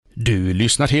Du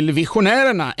lyssnar till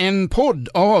Visionärerna, en podd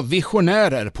av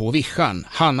visionärer på Vischan.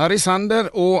 Hanna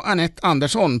Risander och Anette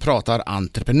Andersson pratar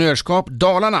entreprenörskap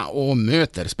Dalarna och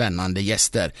möter spännande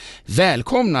gäster.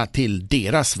 Välkomna till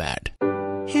deras värld.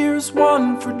 Here's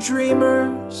one for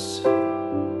dreamers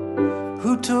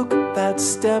who took that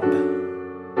step.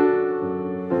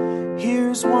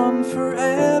 Here's one for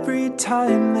every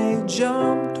time they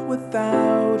jumped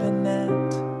without a net.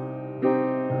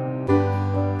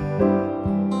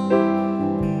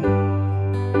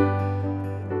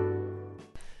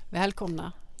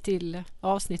 Välkomna till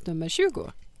avsnitt nummer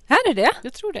 20. Är det det?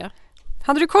 Jag tror det.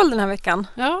 Hade du koll den här veckan?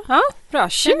 Ja. Ja, bra.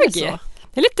 20.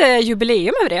 Det är lite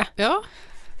jubileum över det. Ja.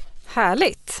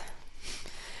 Härligt.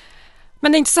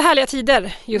 Men det är inte så härliga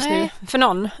tider just Nej. nu för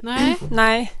någon.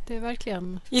 Nej. Det är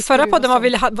verkligen... I förra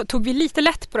podden tog vi lite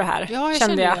lätt på det här. Ja, jag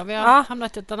kände känner jag. Vi har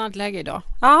hamnat i ett annat läge idag.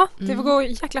 Ja, det går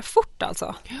jäkla fort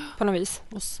alltså. På något vis.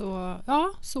 Och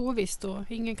så visst. Och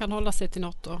ingen kan hålla sig till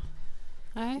något.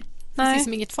 Nej. Det är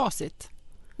som inget facit.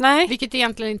 Nej. Vilket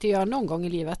egentligen inte gör någon gång i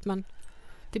livet. Men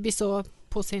det blir så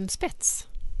på sin spets.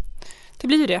 Det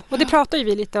blir ju det. Och det pratade ju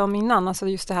vi lite om innan. Alltså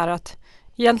just det här att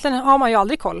egentligen har man ju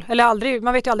aldrig koll. Eller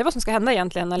man vet ju aldrig vad som ska hända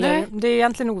egentligen. Eller det är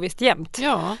egentligen ovisst jämt.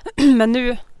 Ja. Men nu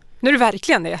är det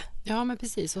verkligen det. Ja, men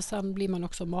precis. Och sen blir man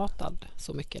också matad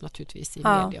så mycket naturligtvis i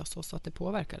media och så att det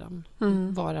påverkar den.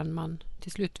 Varan man,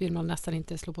 till slut vill man nästan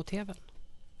inte slå på tvn.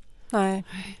 Nej.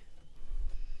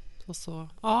 Och så,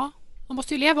 ja, man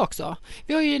måste ju leva också.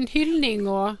 Vi har ju en hyllning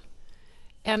och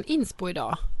en inspo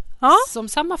idag som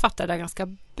sammanfattar det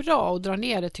ganska bra och drar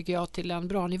ner det tycker jag till en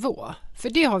bra nivå. För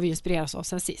det har vi inspirerats av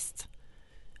sen sist.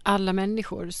 Alla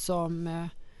människor som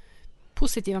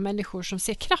positiva människor som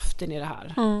ser kraften i det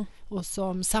här och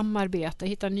som samarbetar,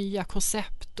 hittar nya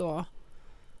koncept och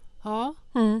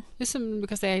det är som du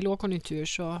kan säga i lågkonjunktur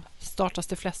så startas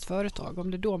det flest företag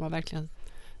om det är då man verkligen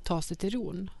tar sig till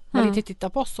ron. Man inte tittar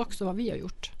på oss också vad vi har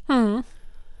gjort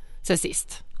sen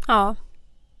sist. Ja.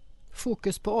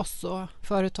 Fokus på oss och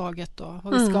företaget och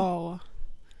vad vi ska. Och...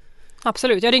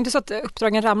 Absolut. Ja, det är inte så att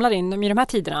uppdragen ramlar in i de här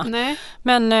tiderna. Nej.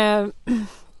 Men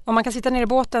om man kan sitta ner i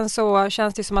båten så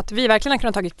känns det som att vi verkligen har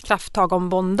kunnat ta ett krafttag om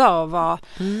bonda och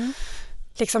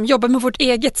liksom jobba med vårt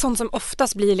eget, sånt som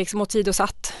oftast blir liksom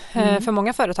åsidosatt för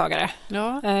många företagare.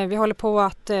 Ja. Vi håller på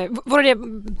att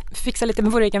fixa lite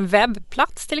med vår egen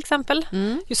webbplats till exempel,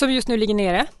 som just nu ligger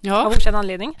nere av okänd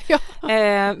anledning. Ja.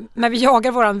 Men vi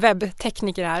jagar våran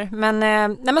webbtekniker här.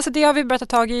 Men så det har vi börjat ta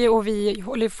tag i och vi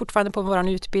håller fortfarande på med våran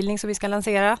utbildning som vi ska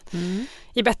lansera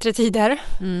i bättre tider.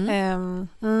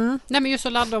 Nej, men just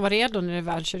att ladda och vara redo när det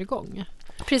väl kör igång.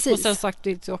 Precis. Och sen sagt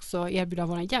vi också erbjuda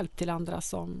vår hjälp till andra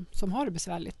som har det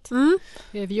besvärligt.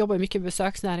 Vi jobbar mycket med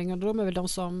besöksnäringen och de är väl de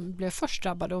som blev först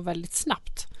drabbade och väldigt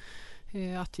snabbt.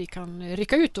 Att vi kan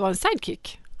rycka ut och vara en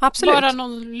sidekick. Absolut. Bara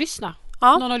någon lyssna.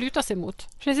 Ja. Någon har lutat sig mot.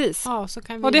 Precis. Ja, så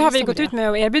kan vi och det har vi gått ut med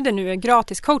och erbjuder nu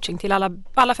gratis coaching till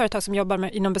alla företag som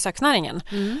jobbar inom besöksnäringen.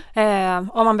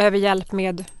 Om man behöver hjälp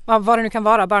med vad det nu kan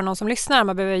vara, bara någon som lyssnar.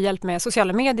 Man behöver hjälp med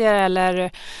sociala medier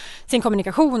eller sin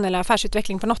kommunikation eller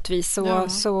affärsutveckling på något vis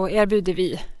så erbjuder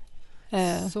vi.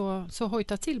 Så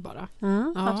hojta till bara.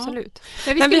 Absolut.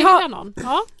 Men vi har någon.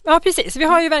 Ja, precis. Vi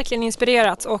har ju verkligen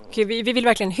inspirerats och vi vill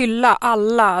verkligen hylla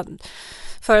alla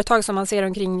företag som man ser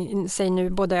omkring sig nu,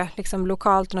 både liksom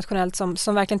lokalt och nationellt,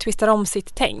 som verkligen twistar om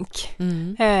sitt tänk.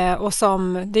 Och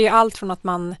det är allt från att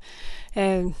man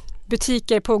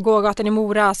butiker på gågatan i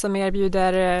Mora som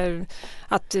erbjuder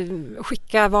att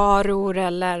skicka varor,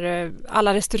 eller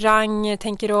alla restauranger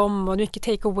tänker om och mycket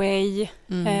take away.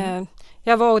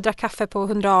 Jag var och drack kaffe på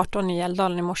 118 i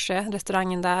Älvdalen i morse,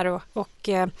 restaurangen där, och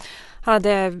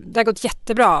det har gått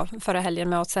jättebra förra helgen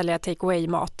med att sälja take away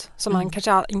mat som man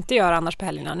kanske inte gör annars på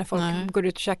helgerna när folk går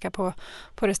ut och käkar på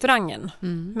restaurangen.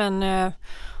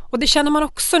 Och det känner man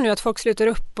också nu, att folk slutar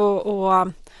upp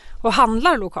och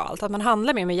handlar lokalt, att man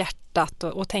handlar mer med hjärtat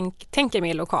och tänker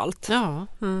mer lokalt.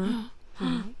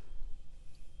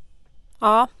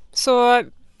 Ja, så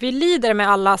vi lider med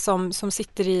alla som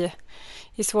sitter i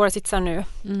svåra sitsar nu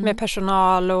med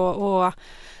personal och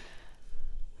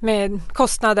med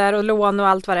kostnader och lån och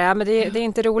allt vad det är. Men det är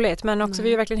inte roligt. Men också vi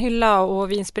vill verkligen hylla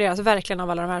och vi inspireras verkligen av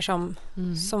alla de här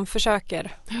som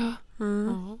försöker.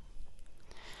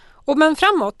 Men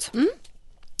framåt.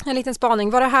 En liten spaning.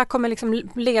 Vad det här kommer liksom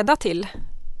leda till.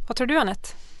 Vad tror du, Anette?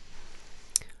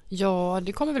 Ja,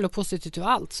 det kommer väl att positivt till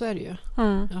allt, så är det ju.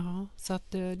 Så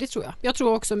att, det tror jag. Jag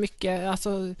tror också mycket,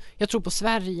 alltså, jag tror på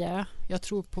Sverige, jag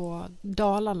tror på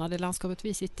Dalarna, det landskapet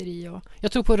vi sitter i, och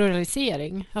jag tror på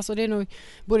ruralisering. Alltså det är nog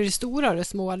både det stora och det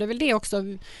små. Det är väl det också.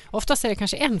 Oftast är det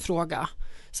kanske en fråga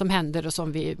som händer och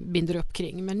som vi binder upp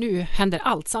kring. Men nu händer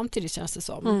allt samtidigt, känns det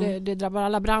som. Det drabbar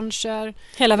alla branscher.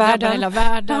 Hela världen.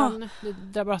 Ja. Det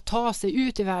drabbar att ta sig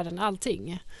ut i världen,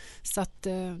 allting. Så att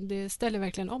det ställer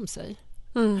verkligen om sig.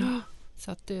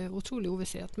 Så att det är otrolig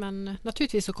ovisshet. Men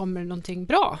naturligtvis så kommer det någonting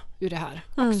bra ur det här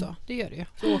också. Det gör det ju.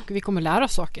 Och vi kommer lära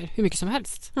oss saker hur mycket som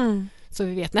helst. Så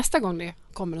vi vet nästa gång det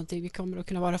kommer någonting. Vi kommer att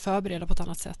kunna vara förberedda på ett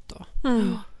annat sätt då.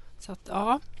 Så att,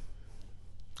 ja.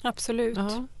 Absolut.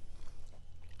 Ja.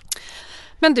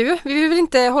 Men du, vi vill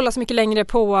inte hålla så mycket längre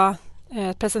på att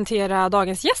presentera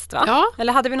dagens gäst, va? Ja.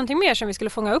 Eller hade vi någonting mer som vi skulle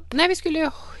fånga upp? Nej, vi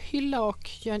skulle hylla och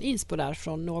göra en inspo där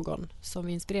från någon som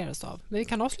vi inspireras av. Men vi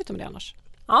kan avsluta med det annars.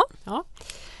 Ja.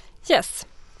 Yes.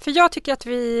 För jag tycker att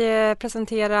vi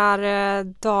presenterar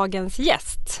dagens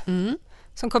gäst.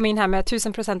 Som kom in här med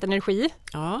 1000% energi.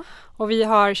 Ja. Och vi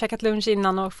har käkat lunch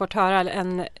innan och fått höra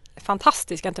en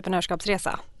fantastisk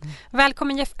entreprenörskapsresa.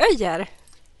 Välkommen Jeff Öijer.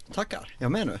 Tackar, jag är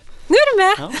med nu. Nu är du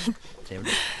med! Ja,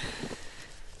 trevligt.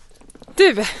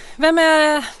 Du, vem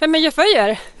är Jeff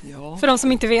Öijer? Ja, för de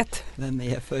som inte vet. Vem är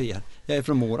Jeff Öijer? Jag är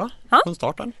från Mora, från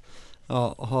starten.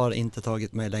 Jag har inte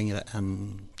tagit mig längre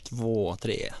än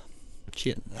 2-3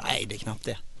 nej, det är knappt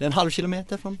det. Det är en halv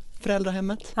kilometer från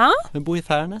föräldrahemmet. Jag bor i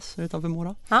Färnäs utanför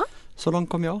Mora. Så långt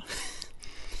kom jag.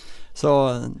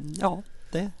 Så ja,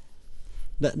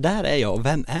 där är jag.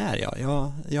 Vem är jag?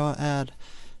 Jag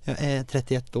är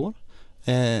 31 år.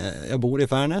 Jag bor i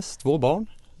Färnäs, 2 barn,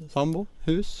 sambo,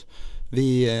 hus.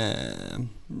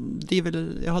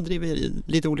 Jag har drivit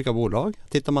lite olika bolag.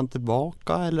 Tittar man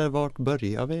tillbaka eller vart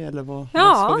börjar vi eller vad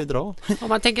ska vi dra? Om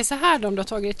man tänker så här då, om du har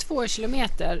tagit 2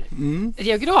 kilometer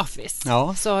geografiskt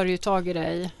så har du ju tagit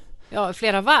dig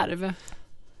flera varv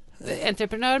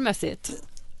entreprenörmässigt.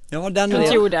 Ja,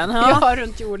 runt jorden.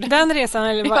 Runt jorden. Den resan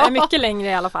är mycket längre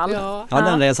i alla fall. Ja,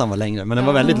 den resan var längre, men den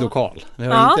var väldigt lokal. Det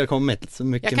har inte kommit så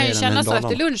mycket mer än jag kan ju känna så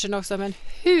efter lunchen också, men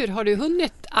hur har du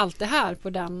hunnit allt det här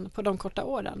på de korta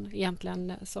åren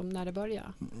egentligen som när det började?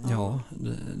 Ja,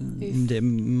 det är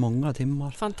många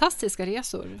timmar. Fantastiska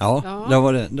resor. Ja. Det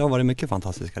har varit mycket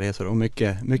fantastiska resor och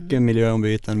mycket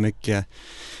miljöombyten,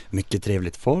 mycket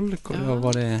trevligt folk och det har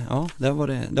varit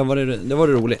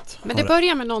roligt. Men det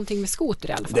började med någonting med skoter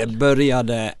i alla fall.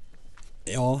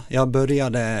 Jag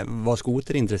började vara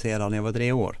skoterintresserad när jag var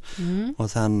 3 år.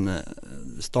 Och sen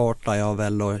startade jag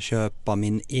väl att köpa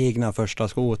min egna första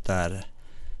skoter.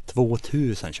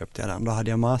 2000 köpte jag den. Då hade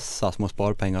jag massa små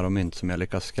sparpengar och mynt som jag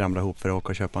lyckades skramla ihop för att åka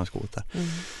och köpa en skoter.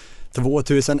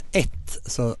 2001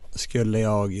 så skulle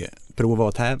jag prova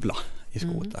att tävla i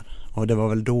skoter. Och det var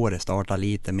väl då det startade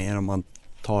lite mer om man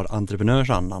tar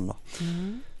entreprenörsandan då.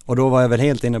 Och då var jag väl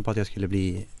helt inne på att jag skulle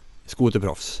bli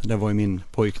skoterproffs. Det var ju min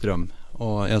pojkdröm.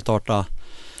 Och jag startade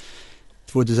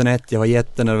 2001. Jag var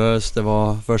jättenervös. Det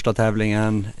var första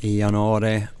tävlingen i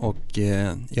januari. Och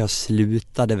jag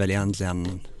slutade väl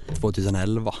egentligen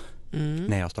 2011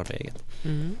 när jag startade eget.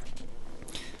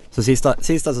 Så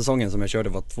sista säsongen som jag körde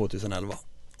var 2011.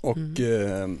 Och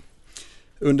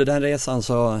under den resan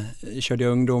så körde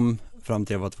jag ungdom fram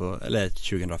till jag var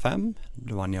 2005.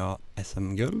 Då vann jag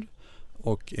SM-guld.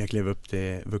 Och jag klev upp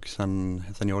till vuxen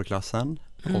seniorklassen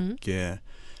och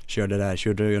körde där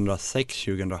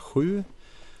 2006-2007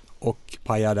 och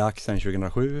pajade axeln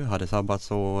 2007, hade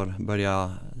sabbatsår,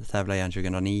 började tävla igen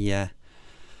 2009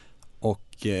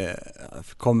 och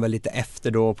kom väl lite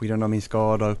efter då på grund av min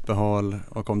skada och uppehåll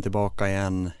och kom tillbaka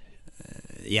igen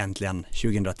egentligen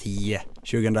 2010.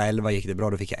 2011 gick det bra,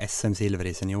 då fick jag SM-silver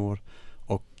i senior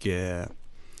och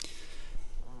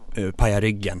paja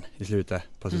ryggen i slutet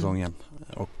på säsongen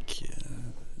och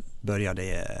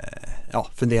började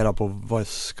fundera på vad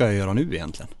ska jag göra nu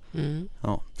egentligen.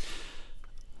 Ja.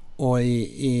 Och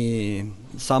i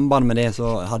samband med det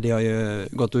så hade jag ju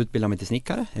gått och utbildat mig till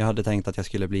snickare. Jag hade tänkt att jag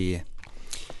skulle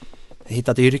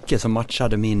hitta ett yrke som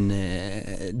matchade min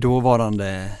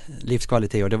dåvarande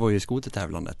livskvalitet och det var ju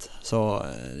skotertävlandet. Så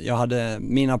jag hade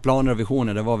mina planer och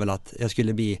visioner, det var väl att jag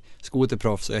skulle bli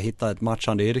skoterproffs och jag hittade ett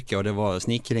matchande yrke och det var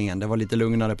snickringen. Det var lite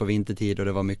lugnare på vintertid och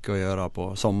det var mycket att göra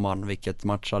på sommaren, vilket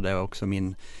matchade också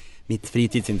mitt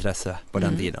fritidsintresse på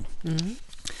den tiden.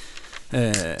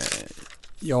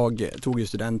 Jag tog ju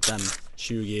studenten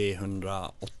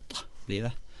 2008 blir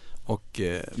det. Och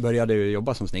började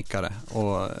jobba som snickare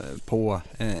och på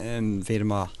en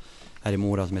firma här i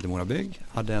Mora som heter Mora Bygg.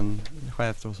 Hade en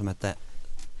chef då som hette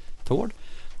Tord.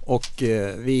 Och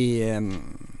vi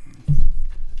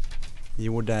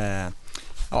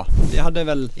hade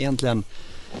väl egentligen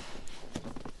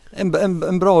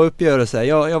En bra uppgörelse.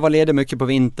 Jag var ledig mycket på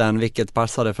vintern, vilket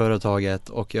passade företaget,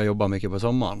 och jag jobbade mycket på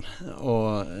sommaren.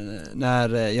 Och när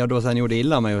jag då sen gjorde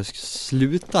illa mig och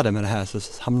slutade med det här, så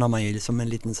hamnar man ju som en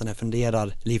liten sån här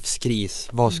funderar livskris.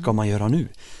 Vad ska man göra nu?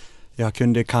 Jag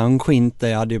kunde kanske inte,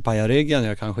 jag hade ju pajat ryggen,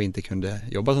 jag kanske inte kunde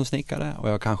jobba som snickare, och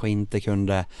jag kanske inte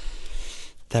kunde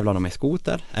tävla med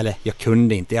skoter. Eller jag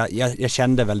kunde inte, jag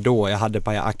kände väl då, jag hade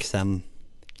pajat axeln.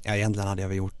 Ja, egentligen hade jag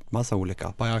väl gjort massa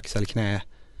olika. Pajat axel, knä,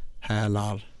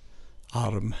 hälar,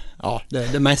 arm. Ja,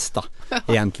 det mesta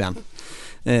egentligen.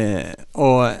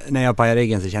 Och när jag pajade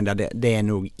ryggen så kände jag det är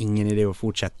nog ingen idé att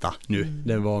fortsätta nu.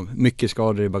 Det var mycket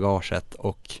skador i bagaget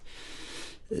och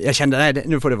jag kände nej,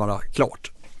 nu får det vara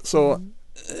klart. Så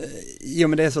i och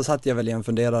med det så satt jag väl igen och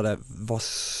funderade, vad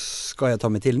ska jag ta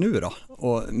mig till nu då?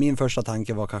 Och min första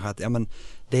tanke var kanske att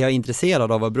det jag är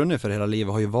intresserad av och brunnit för hela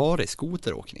livet har ju varit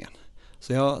skoteråkningen.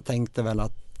 Så jag tänkte väl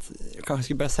att jag kanske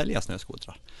skulle börja sälja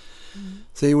snöskotrar.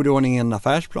 Så jag gjorde i ordning en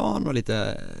affärsplan och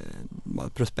lite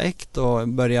prospekt och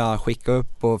började skicka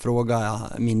upp och fråga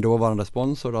min dåvarande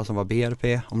sponsor då, som var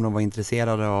BRP, om de var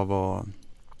intresserade av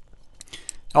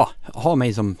att ha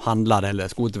mig som handlare eller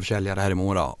skoterförsäljare här i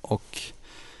Mora. Och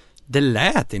det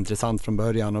lät intressant från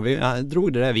början och vi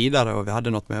drog det där vidare och vi hade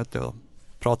något möte och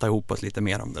pratade ihop oss lite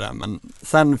mer om det där. Men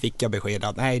sen fick jag besked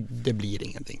att nej, det blir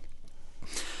ingenting.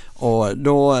 Och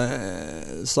då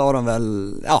sa de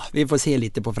väl, vi får se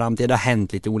lite på framtiden. Det har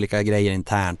hänt lite olika grejer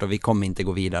internt och vi kommer inte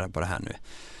gå vidare på det här nu.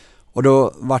 Och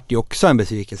då var det ju också en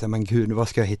besvikelse, men gud, vad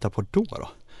ska jag hitta på då?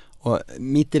 Och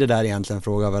mitt i det där egentligen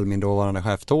frågade väl min dåvarande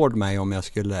chef Tord mig om jag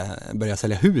skulle börja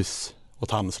sälja hus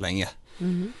åt han så länge.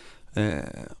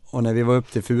 Och när vi var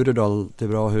upp till Furudal till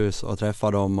Bra hus och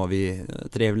träffade dem och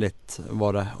trevligt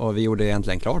var det, och vi gjorde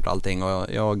egentligen klart allting och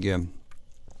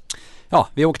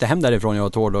vi åkte hem därifrån, jag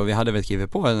och Tord, och vi hade väl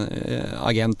skrivit på en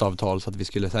agentavtal så att vi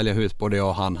skulle sälja hus, både jag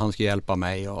och han skulle hjälpa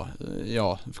mig och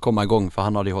komma igång, för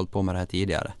han hade ju hållit på med det här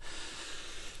tidigare.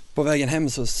 På vägen hem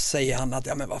så säger han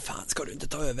att men vad fan, ska du inte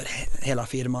ta över hela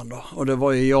firman då? Och det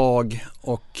var ju jag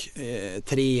och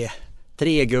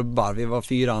tre gubbar, vi var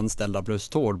 4 anställda plus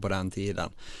Tord på den tiden.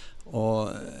 Och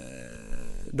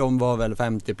de var väl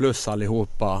 50 plus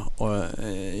allihopa och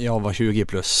jag var 20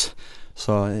 plus.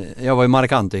 Så jag var ju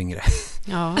markant yngre.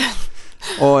 Ja.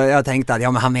 Och jag tänkte att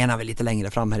men han menar väl lite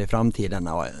längre fram här i framtiden.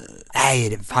 Och,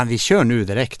 nej, fan, vi kör nu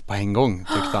direkt på en gång,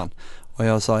 tyckte han. Och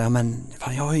jag sa,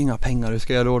 fan, jag har ju inga pengar, hur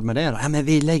ska jag råd med det då? Ja, men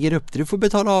vi lägger upp det, du får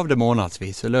betala av det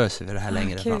månadsvis, så löser vi det här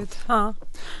längre fram. Ja.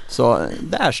 Så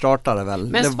där startade väl.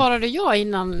 Men svarade jag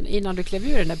innan du klev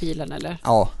ur den där bilen, eller?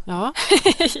 Ja. Ja.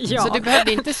 Så du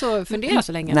behövde inte så fundera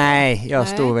så länge? Nej, jag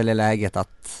stod väl i läget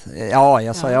att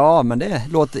jag sa men det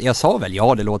låter, jag sa väl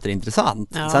det låter intressant.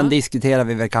 Ja. Sen diskuterade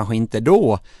vi väl kanske inte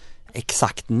då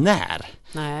exakt när.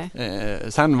 Nej.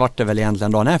 Sen var det väl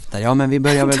egentligen dagen efter. Men vi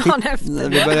börjar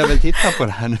väl titta på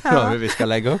det här nu då, hur vi ska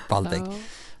lägga upp allting. Ja.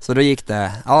 Så då gick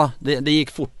det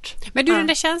gick fort. Men du, den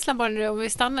där känslan, bara om vi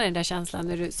stannar i den där känslan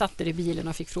när du satt i bilen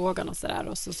och fick frågan och sådär,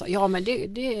 och så sa men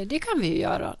det kan vi ju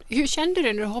göra. Hur kände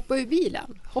du när du hoppade ur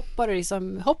bilen? Hoppade du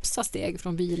liksom hoppsasteg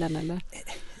från bilen, eller?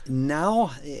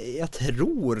 Jag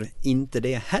tror inte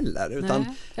det heller.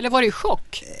 Utan, eller var det ju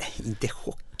chock? Inte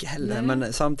chock heller,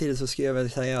 men samtidigt så skulle jag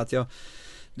väl säga att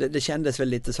det kändes väl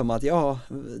lite som att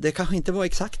det kanske inte var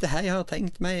exakt det här jag har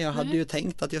tänkt mig. Jag hade ju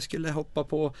tänkt att jag skulle hoppa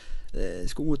på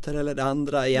skoter eller det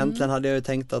andra. Egentligen hade jag ju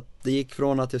tänkt att det gick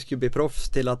från att jag skulle bli proffs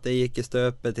till att det gick i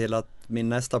stöpe till att min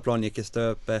nästa plan gick i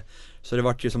stöpe. Så det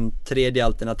var ju som tredje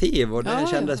alternativ och det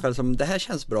kändes väl som det här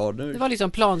känns bra. Nu, det var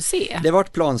liksom plan C. Det var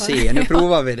plan C, nu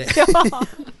provar vi det.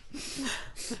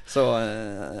 Så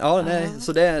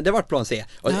så det var plan C.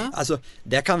 Och alltså,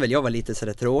 det kan väl jag vara lite så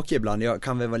där tråkig ibland. Jag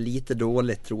kan väl vara lite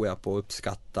dåligt, tror jag, på att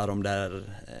uppskatta de där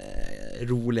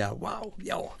roliga,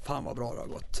 fan vad bra det har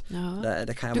gått. Ja.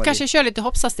 Det kan jag du kanske kör lite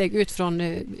hoppsasteg ut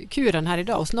från kuren här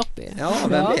idag och Snoppy. Ja,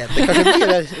 vem vet. Det kanske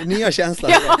blir nya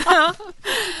känslan.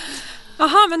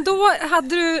 Jaha, men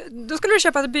då skulle du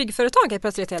köpa ett byggföretag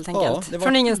plötsligt helt enkelt. Ja,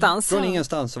 från ingenstans. Från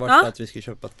ingenstans så var det att vi skulle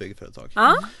köpa ett byggföretag.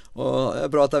 Och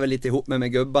jag pratade väl lite ihop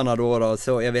med gubbarna då,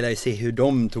 så jag ville ju se hur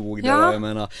de tog det. Jag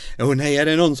menar, nej, är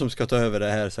det någon som ska ta över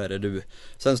det här så är det du.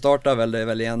 Sen startade det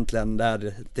väl egentligen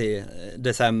där till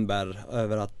december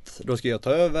över att då ska jag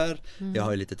ta över. Jag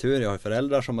har ju lite tur, jag har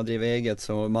föräldrar som har drivit eget,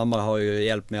 så mamma har ju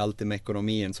hjälpt mig alltid med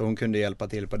ekonomin, så hon kunde hjälpa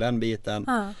till på den biten.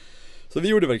 Så vi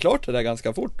gjorde väl klart det där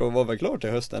ganska fort och var väl klart till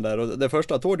hösten där. Och det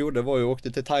första Tord gjorde var ju att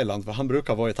åkte till Thailand, för han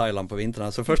brukar vara i Thailand på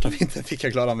vintrarna. Så första vintern fick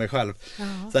jag klara mig själv.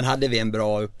 Sen hade vi en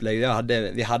bra upplägg.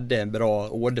 Vi hade en bra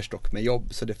orderstock med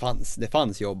jobb, så det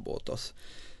fanns jobb åt oss.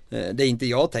 det inte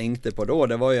jag tänkte på då,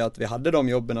 det var ju att vi hade de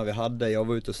jobben vi hade, jag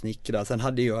var ute och snickrade. Sen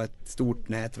hade jag ett stort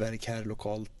nätverk här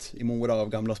lokalt i Mora av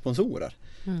gamla sponsorer.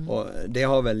 Och det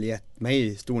har väl gett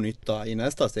mig stor nytta i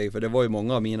nästa steg, för det var ju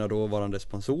många av mina dåvarande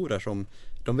sponsorer som,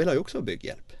 de ville ju också ha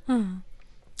bygghjälp.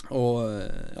 Och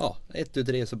ja, 1 ut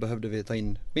 3 så behövde vi ta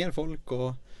in mer folk,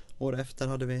 och år efter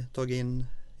hade vi tagit in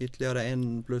ytterligare 1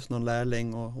 plus någon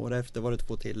lärling, och år efter var det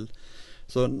 2 till.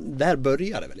 Så där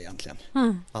började väl egentligen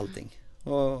allting.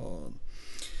 Och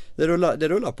det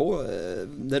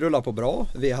rullar på bra.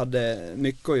 Vi hade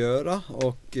mycket att göra,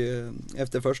 och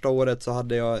efter första året så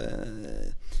hade jag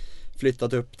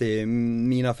flyttat upp till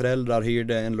mina föräldrar,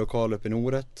 hyrde en lokal uppe i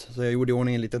Noret. Så jag gjorde i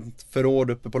ordning en liten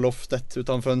förråd uppe på loftet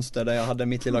utan fönster där jag hade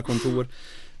mitt lilla kontor.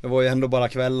 Det var ju ändå bara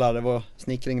kvällar, det var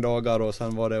snickringdagar och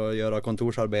sen var det att göra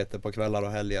kontorsarbete på kvällar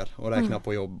och helger och räkna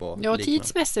på jobb och ja, liknande.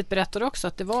 Tidsmässigt berättar du också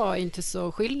att det var inte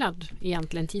så skillnad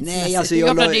egentligen tidsmässigt. Nej, alltså du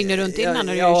jobbade dygnet runt innan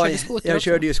när du körde skoter jag också.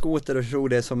 körde ju skoter och såg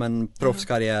det som en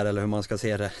proffskarriär eller hur man ska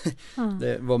se det.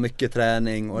 Det var mycket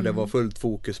träning och det var fullt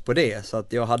fokus på det, så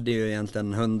att jag hade ju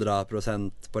egentligen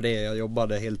 100% på det. Jag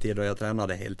jobbade heltid och jag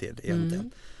tränade heltid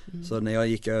egentligen. Så när jag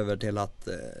gick över till att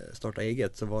starta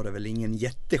eget så var det väl ingen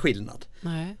jätteskillnad.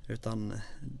 Nej. Utan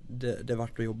det var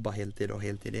att jobba heltid och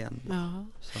heltid igen. Ja.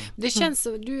 Det känns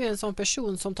som du är en sån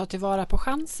person som tar tillvara på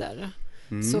chanser.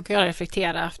 Så kan jag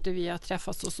reflektera efter vi har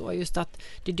träffats och så. Just att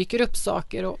det dyker upp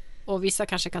saker och vissa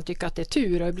kanske kan tycka att det är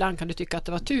tur och ibland kan du tycka att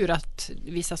det var tur att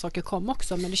vissa saker kom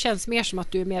också. Men det känns mer som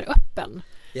att du är mer öppen.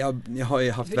 Jag har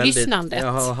ju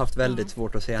haft väldigt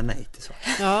svårt att säga nej till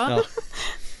saker. Ja.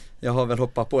 Jag har väl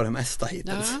hoppat på det mesta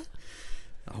hittills.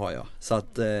 Jaha, ja. Så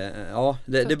att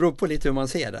det beror på lite hur man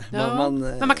ser det. Ja.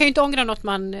 Men man kan ju inte ångra något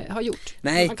man har gjort.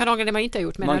 Nej. Man kan ångra det man inte har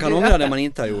gjort. Man kan ångra det man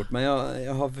inte har gjort. Men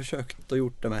jag har försökt och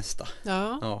gjort det mesta.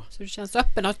 Ja. Så det känns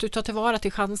öppen att du tar tillvara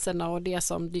till chanserna och det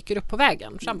som dyker upp på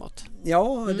vägen framåt.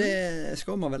 Ja, det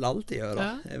ska man väl alltid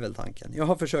göra. Är väl tanken. Jag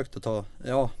har försökt att ta...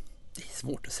 Det är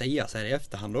svårt att säga så här i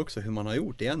efterhand också hur man har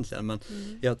gjort egentligen, men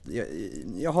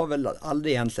jag har väl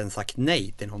aldrig egentligen sagt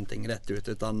nej till någonting rätt ut,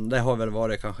 utan det har väl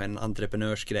varit kanske en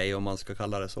entreprenörsgrej om man ska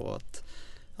kalla det så. Att,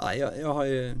 jag har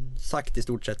ju sagt i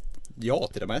stort sett ja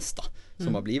till det mesta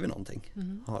som har blivit någonting.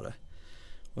 Har det.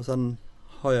 Och sen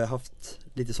har jag haft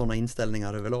lite sådana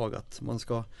inställningar överlag att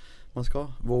man ska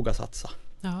våga satsa.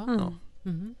 Ja.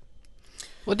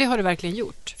 Och det har du verkligen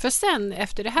gjort. För sen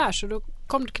efter det här så då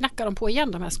knackar de på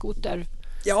igen de här skoter.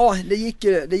 Ja, det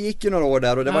gick ju några år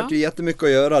där och det var ju jättemycket att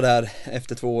göra där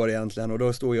efter 2 år egentligen, och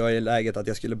då stod jag i läget att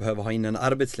jag skulle behöva ha in en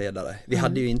arbetsledare. Vi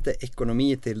hade ju inte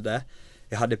ekonomi till det.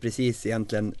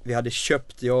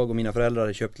 Jag och mina föräldrar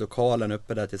hade köpt lokalen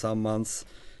uppe där tillsammans.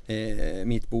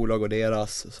 Mitt bolag och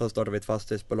deras, så startade vi ett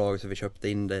fastighetsbolag så vi köpte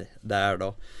in det där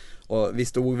då. Och vi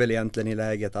stod väl egentligen i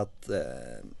läget att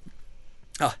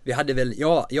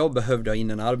jag behövde ha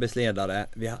in en arbetsledare.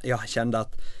 Jag kände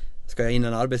att ska jag in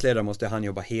en arbetsledare måste han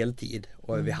jobba heltid.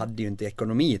 Och vi hade ju inte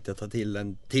ekonomi till att ta till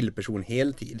en till person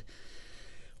heltid.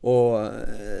 Och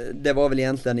det var väl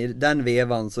egentligen i den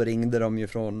vevan så ringde de ju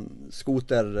från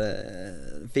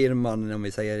skoterfirman, om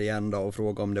vi säger igen då, och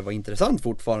frågade om det var intressant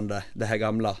fortfarande, det här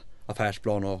gamla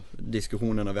affärsplan och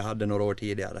diskussionerna vi hade några år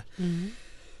tidigare.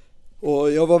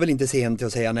 Och jag var väl inte sen till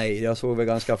att säga nej. Jag såg väl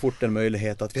ganska fort en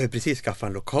möjlighet att vi har precis skaffat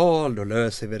en lokal, då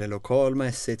löser vi det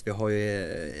lokalmässigt. Vi har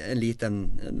ju en liten,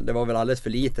 det var väl alldeles för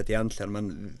litet egentligen,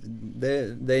 men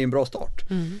det är en bra start.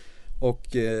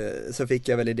 Och så fick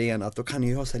jag väl idén att då kan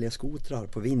ju jag sälja skotrar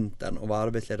på vintern och vara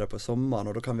arbetsledare på sommaren,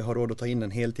 och då kan vi ha råd att ta in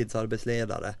en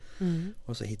heltidsarbetsledare.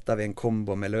 Och så hittar vi en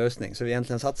kombo med lösning. Så vi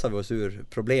egentligen satsade vi oss ur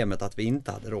problemet att vi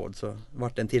inte hade råd, så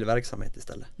vart det en till verksamhet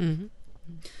istället.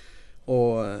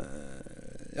 Och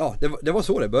det var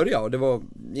så det började, och det var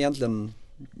egentligen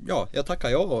jag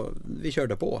tackade och vi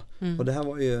körde på. Och det här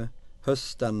var ju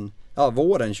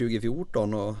våren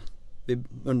 2014, och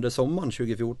under sommaren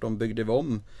 2014 byggde vi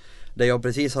om där jag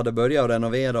precis hade börjat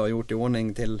renovera och gjort i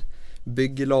ordning till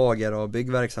bygglager och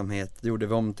byggverksamhet. Det gjorde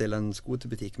vi om till en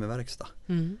skoterbutik med verkstad.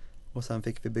 Och sen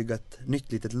fick vi bygga ett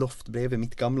nytt litet loft bredvid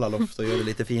mitt gamla loft och göra det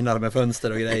lite finare med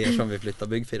fönster och grejer som vi flyttade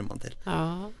byggfirman till.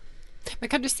 Men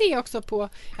kan du se också på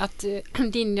att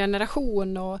din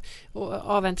generation och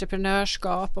av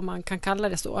entreprenörskap, om man kan kalla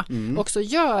det så, också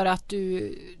gör att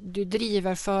du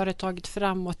driver företaget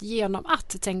framåt genom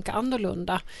att tänka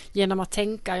annorlunda, genom att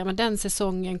tänka, men den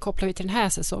säsongen kopplar vi till den här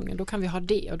säsongen, då kan vi ha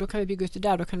det och då kan vi bygga ut det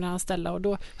där, då kan vi anställa, och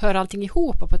då hör allting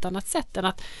ihop på ett annat sätt än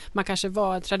att man kanske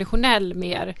var traditionell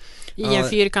mer i en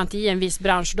fyrkant i en viss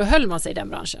bransch, då höll man sig i den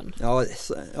branschen. Ja,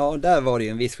 där var det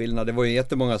ju en viss skillnad. Det var ju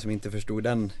jättemånga som inte förstod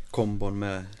den kombon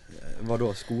med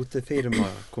skoterfirma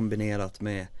kombinerat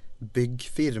med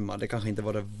byggfirma. Det kanske inte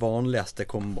var det vanligaste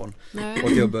kombon. Nej. Och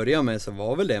till att börja med så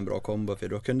var väl det en bra kombo, för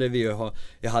då kunde vi ju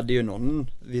jag hade ju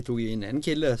vi tog in en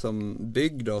kille som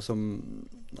byggde och som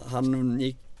han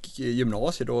gick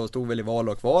gymnasiet då och stod väl i val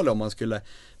och kval om man skulle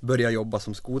börja jobba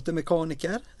som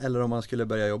skotermekaniker eller om man skulle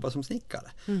börja jobba som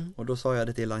snickare. Och då sa jag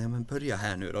det till honom, ja men börja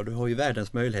här nu då, du har ju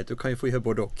världens möjlighet, du kan ju få göra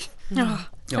både och. Ja,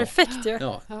 perfekt ju.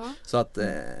 Ja. Så att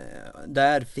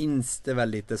där finns det väl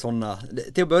lite sådana,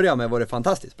 till att börja med var det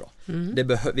fantastiskt bra.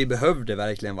 Vi behövde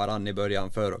verkligen varann i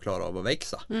början för att klara av att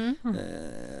växa.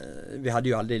 Vi hade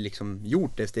ju aldrig liksom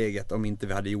gjort det steget om inte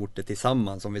vi hade gjort det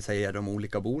tillsammans, som vi säger, de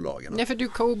olika bolagen. Ja, för du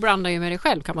co-brandar ju med dig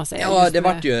själv kan man säga. Ja, det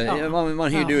vart ju,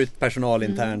 man hyrde ut personal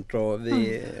internt och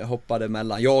vi hoppade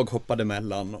mellan, jag hoppade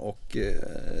mellan och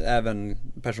även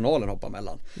personalen hoppade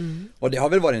mellan. Och det har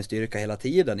väl varit en styrka hela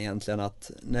tiden egentligen,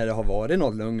 att när det har varit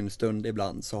någon lugn stund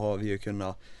ibland så har vi ju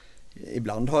kunnat,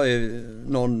 ibland har ju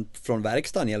någon från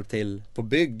verkstaden hjälpt till på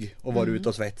bygg och varit ute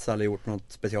och svetsat eller gjort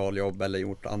något specialjobb eller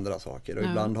gjort andra saker, och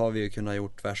ibland har vi ju kunnat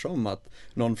gjort tvärsom, att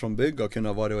någon från bygg har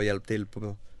kunnat vara och hjälpt till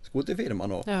på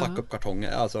skoterfirman och packa upp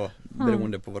kartonger, alltså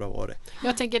beroende på vad det var det.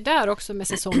 Jag tänker där också med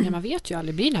säsongen, man vet ju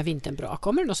aldrig, blir den här vintern bra,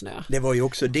 kommer det någon snö? Det var ju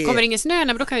också det. Kommer det ingen snö,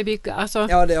 men då kan vi bygga. Alltså,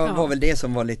 ja, det var väl det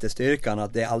som var lite styrkan,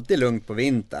 att det är alltid lugnt på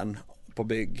vintern på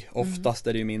bygg. Oftast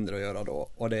är det ju mindre att göra då,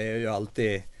 och det är ju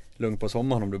alltid lugnt på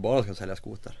sommaren om du bara ska sälja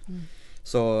skoter.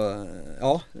 Så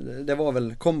ja, det var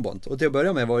väl kombont. Och till att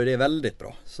börja med var ju det väldigt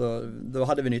bra. Så då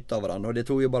hade vi nytta av varandra. Och det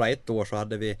tog ju bara 1 år så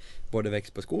hade vi både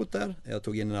växt på skoter. Jag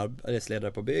tog in en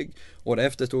arbetsledare på bygg. Och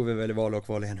efter stod vi väl i val och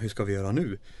kval igen. Hur ska vi göra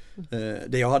nu?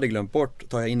 Det jag hade glömt bort,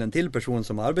 tar jag in en till person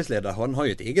som arbetsledare, han har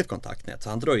ju ett eget kontaktnät. Så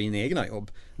han drar ju in egna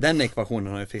jobb. Den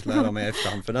ekvationen har jag fick lära mig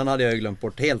efterhand. För den hade jag glömt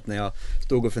bort helt när jag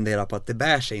stod och funderade på att det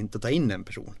bär sig inte att ta in en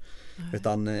person.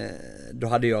 Utan då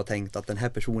hade jag tänkt att den här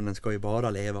personen ska ju bara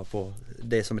leva på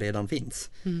det som redan finns.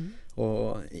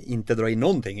 Och inte dra in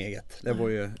någonting eget.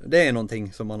 Det är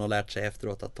någonting som man har lärt sig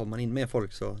efteråt, att tar man in mer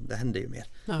folk så det händer ju mer.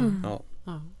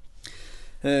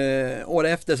 År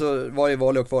efter så var det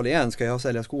val och kval igen. Ska jag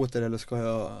sälja skoter eller ska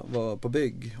jag vara på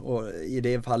bygg? Och i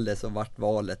det fallet så vart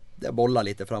valet, jag bollade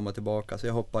lite fram och tillbaka, så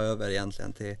jag hoppade över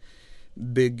egentligen till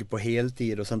bygg på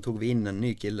heltid, och sen tog vi in en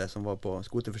ny kille som var på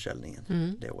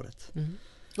skoterförsäljningen det året.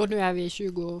 Och nu är vi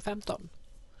 2015.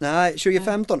 Nej,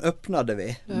 2015 öppnade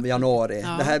vi i januari.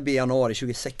 Det här blir januari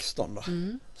 2016 då.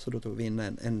 Så då tog vi in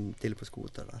en till på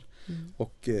skoter där.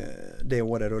 Och det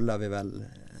året rullar vi väl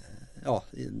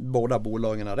båda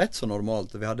bolagen rätt så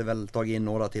normalt. Vi hade väl tagit in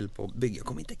några till på bygg. Jag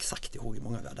kommer inte exakt ihåg hur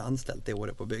många vi hade anställt det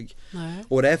året på bygg.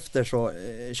 År efter så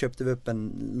köpte vi upp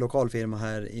en lokal firma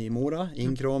här i Mora,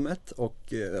 Inkråmet,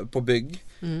 och på bygg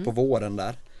på våren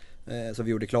där. Så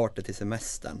vi gjorde klart det till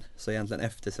semestern. Så egentligen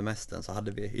efter semestern så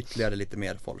hade vi ytterligare lite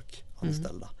mer folk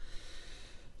anställda.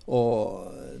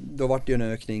 Och då var det ju en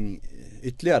ökning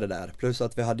ytterligare där. Plus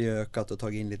att vi hade ju ökat och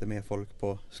tagit in lite mer folk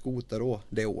på skoter då,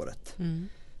 det året.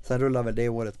 Sen rullar väl det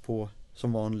året på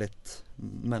som vanligt,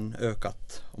 men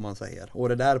ökat om man säger.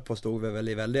 Året därpå stod vi väl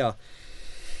i väldiga,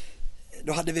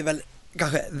 då hade vi väl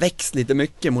kanske växt lite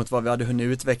mycket mot vad vi hade hunnit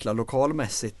utveckla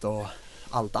lokalmässigt och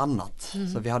allt annat.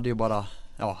 Så vi hade ju bara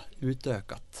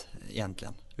utökat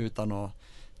egentligen utan att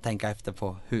tänka efter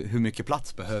på hur mycket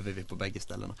plats behöver vi på bägge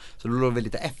ställena. Så då låg vi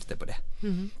lite efter på det.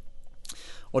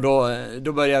 Och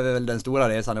då började vi väl den stora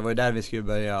resan. Det var ju där vi skulle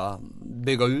börja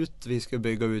bygga ut. Vi skulle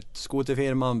bygga ut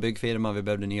skoterfirman, byggfirman. Vi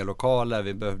behövde nya lokaler.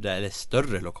 Vi behövde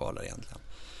större lokaler egentligen.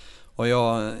 Och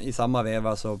i samma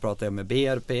veva så pratade jag med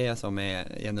BRP som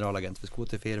är generalagent för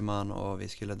skoterfirman. Och vi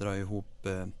skulle dra ihop...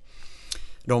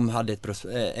 De hade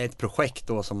ett projekt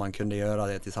då som man kunde göra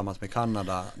det tillsammans med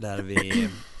Kanada. Där vi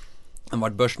var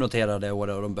börsnoterade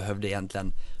året och de behövde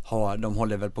egentligen de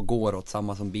håller väl på går åt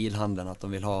samma som bilhandeln, att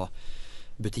de vill ha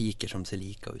butiker som ser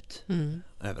lika ut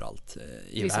överallt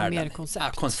i liksom världen. Mer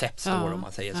koncept. Konceptstår om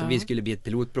man säger. Så vi skulle bli ett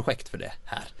pilotprojekt för det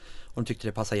här. Och de tyckte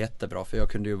det passade jättebra, för jag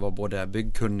kunde ju vara både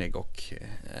byggkunnig och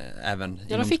även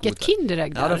de fick ett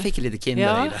Kinderägg där. Ja, de fick lite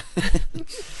Kinderägg där.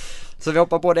 Så vi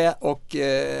hoppade på det och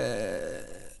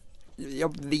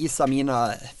jag visade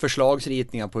mina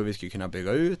förslagsritningar på hur vi skulle kunna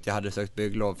bygga ut. Jag hade sökt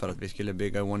bygglov för att vi skulle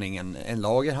bygga i ordning en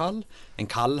lagerhall. En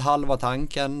kallhall var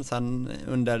tanken. Sen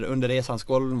under resans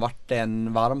gång vart det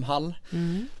en varmhall.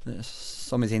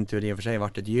 Som i sin tur i och för sig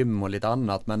vart ett gym och lite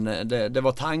annat. Men det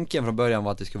var tanken från början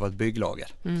var att det skulle vara ett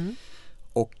bygglager.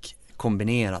 Och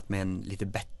kombinerat med en lite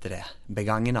bättre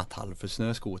begagnat hall för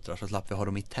snöskotrar, så slapp vi ha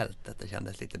dem i tältet. Det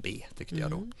kändes lite B tyckte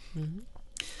jag då.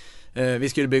 Vi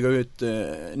skulle bygga ut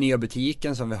nya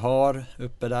butiken som vi har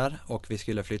uppe där, och vi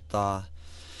skulle flytta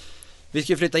Vi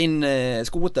skulle flytta in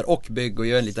skoter och bygg och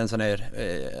göra en liten sån här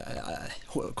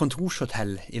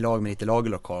kontorshotell i lag med lite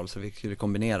lagerlokal, så vi skulle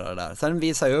kombinera det där. Sen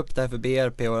visade jag upp det här för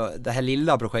BRP och det här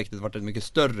lilla projektet var ett mycket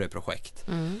större projekt.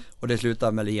 Och det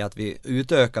slutade med att vi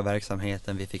utökade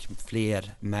verksamheten, vi fick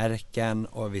fler märken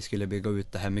och vi skulle bygga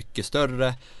ut det här mycket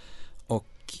större. Och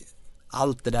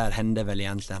allt det där hände väl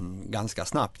egentligen ganska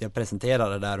snabbt. Jag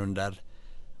presenterade det där under,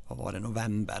 vad var det,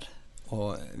 november.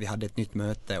 Och vi hade ett nytt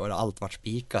möte och allt var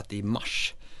spikat i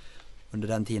mars. Under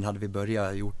den tiden hade vi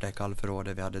börjat gjort det här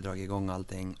kallförrådet, vi hade dragit igång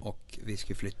allting och vi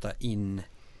skulle flytta in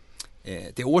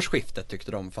till årsskiftet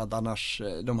tyckte de. För att annars,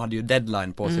 de hade ju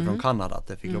deadline på sig från Kanada att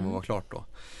det fick lov att vara klart då.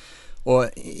 Och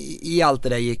i allt det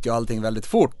där gick ju allting väldigt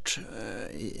fort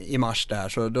i mars där.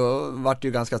 Så då var det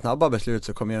ju ganska snabba beslut,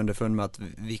 så kom jag underfund med att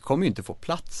vi kommer ju inte få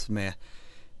plats med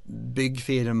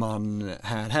byggfirman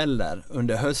här heller.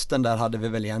 Under hösten där hade vi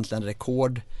väl egentligen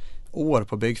rekordår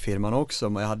på byggfirman också,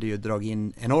 men jag hade ju dragit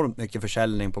in enormt mycket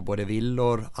försäljning på både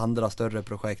villor, andra större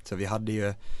projekt, så vi hade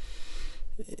ju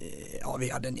vi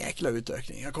hade en jäkla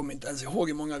utökning. Jag kommer inte ens ihåg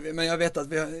hur många men jag vet att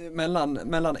vi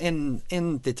mellan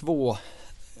en till 2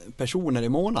 personer i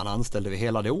månaden anställde vi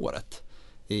hela det året.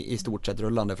 I stort sett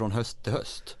rullande från höst till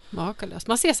höst. Makalöst.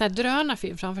 Man ser så här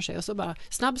drönarfilm framför sig och så bara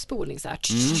snabbspolning så här.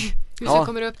 Husen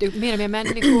kommer upp, det är mer och mer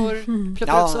människor,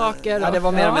 pluppar upp saker. Ja, det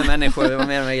var mer och mer människor, det var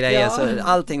mer och mer grejer. Så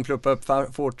allting pluppade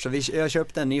upp fort. Så jag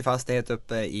köpte en ny fastighet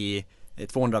uppe i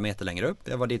 200 meter längre upp.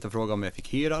 Jag var dit och frågade om jag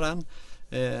fick hyra den.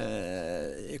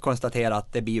 Konstatera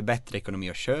att det blir ju bättre ekonomi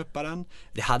att köpa den.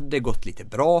 Det hade gått lite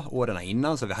bra åren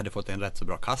innan, så vi hade fått en rätt så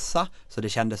bra kassa, så det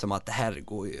kändes som att det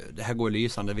här går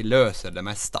lysande, vi löser det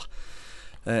mesta.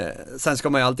 Sen ska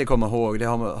man ju alltid komma ihåg, det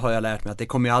har jag lärt mig, att det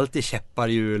kommer ju alltid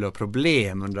käpparhjul och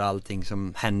problem under allting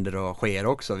som händer och sker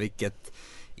också, vilket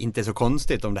inte är så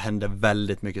konstigt om det händer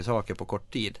väldigt mycket saker på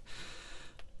kort tid.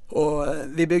 Och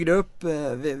vi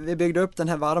byggde upp den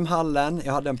här varmhallen.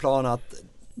 Jag hade en plan att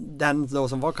den då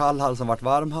som var kallhall som var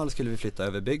varmhall skulle vi flytta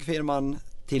över byggfirman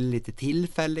till lite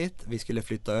tillfälligt. Vi skulle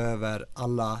flytta över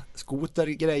alla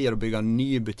skotergrejer och bygga en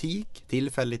ny butik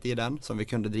tillfälligt i den som vi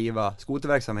kunde driva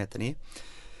skoterverksamheten i.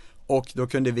 Och då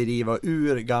kunde vi riva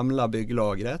ur gamla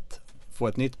bygglagret, få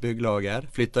ett nytt bygglager,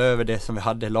 flytta över det som vi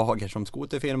hade lager som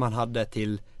skoterfirman hade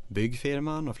till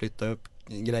byggfirman och flytta upp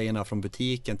grejerna från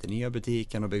butiken till nya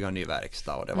butiken och bygga en ny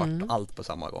verkstad, och det var allt på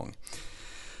samma gång.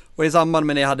 Och i samband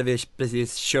med det hade vi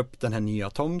precis köpt den här nya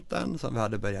tomten som vi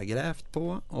hade börjat grävt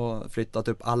på och flyttat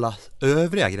upp alla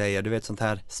övriga grejer, du vet sånt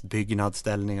här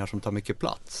byggnadsställningar som tar mycket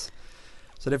plats.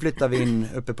 Så det flyttade vi in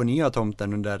uppe på nya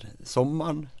tomten under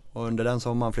sommaren, och under den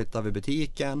sommaren flyttade vi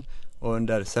butiken, och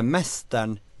under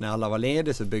semestern när alla var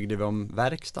lediga så byggde vi om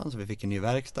verkstaden, så vi fick en ny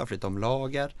verkstad, flyttade om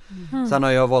lager. Sen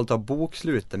har jag valt att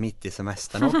boksluta mitt i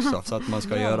semestern också så att man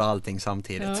ska göra allting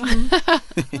samtidigt.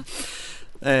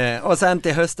 Och sen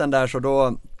till hösten där, så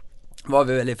då var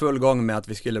vi väl i full gång med att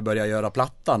vi skulle börja göra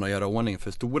plattan och göra ordning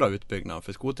för stora utbyggnader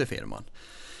för skoterfirman.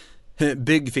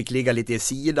 Bygg fick ligga lite i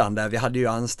sidan där.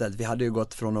 Vi hade ju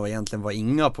gått från att egentligen vara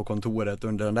inga på kontoret.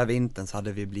 Under den där vintern så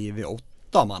hade vi blivit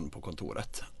 8 man på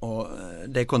kontoret. Och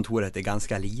det kontoret är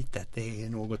ganska litet. Det är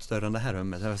något större än det här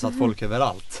rummet. Det har satt folk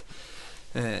överallt.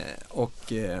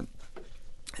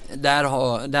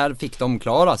 Där fick de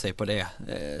klara sig på det,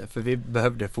 för vi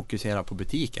behövde fokusera på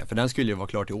butiken, för den skulle ju vara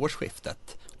klar till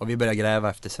årsskiftet, och vi började gräva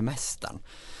efter semestern,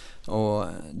 och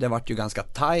det var ju ganska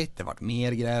tajt, det var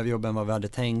mer grävjobb än vad vi hade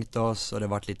tänkt oss, och det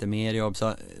var lite mer jobb,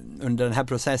 så under den här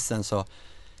processen så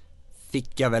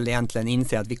fick jag väl egentligen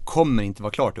inse att vi kommer inte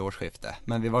vara klar till årsskiftet,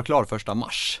 men vi var klar 1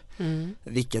 mars,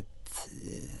 vilket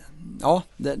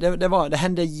det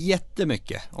hände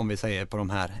jättemycket, om vi säger på de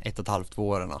här 1,5-2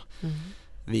 åren.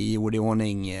 Vi gjorde i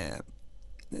ordning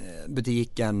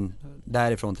butiken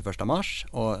därifrån till 1 mars,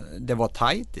 och det var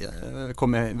tajt. Jag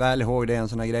kommer väl ihåg, det är en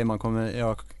sån här grej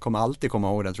jag kommer alltid komma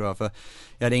ihåg den, tror jag, för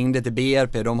jag ringde till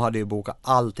BRP, de hade ju bokat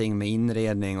allting med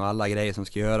inredning och alla grejer som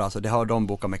ska göras, och det har de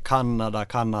bokat med Kanada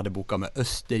hade bokat med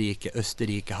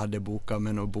Österrike hade bokat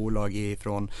med något bolag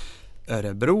ifrån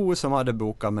Örebro som hade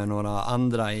bokat med några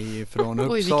andra från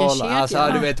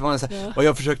Uppsala. Du vet vad och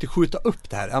jag försökte skjuta upp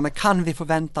det här. Ja, men kan vi få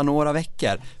vänta några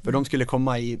veckor? För de skulle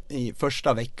komma i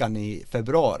första veckan i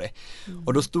februari.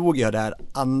 Och då stod jag där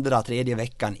 2-3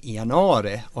 veckan i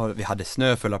januari, och vi hade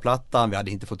snöfulla plattan, vi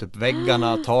hade inte fått upp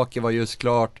väggarna, taket var just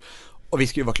klart, och vi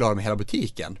skulle vara klara med hela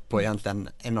butiken på egentligen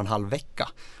 1,5 vecka.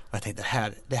 Och jag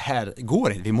tänkte, det här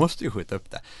går inte, vi måste ju skjuta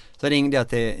upp det. Så ringde jag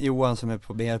till Johan som är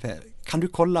på BRP. Kan du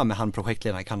kolla med han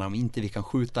projektledaren, om inte vi kan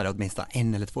skjuta det åtminstone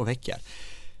 1 eller 2 veckor?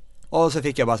 Och så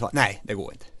fick jag bara svara, nej, det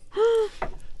går inte.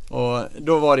 Och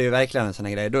då var det ju verkligen en sån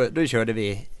här grej. Då körde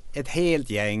vi ett helt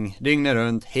gäng, dygnet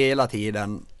runt, hela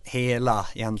tiden. hela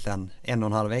egentligen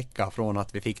 1,5 vecka från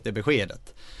att vi fick det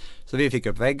beskedet. Så vi fick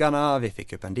upp väggarna, vi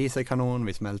fick upp en dieselkanon,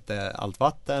 vi smälte allt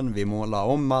vatten, vi målade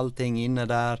om allting inne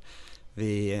där,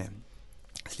 vi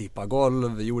slipade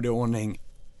golv, gjorde ordning.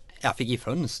 Jag fick i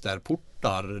fönster,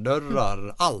 portar,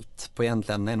 dörrar, allt på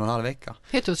egentligen 1,5 vecka.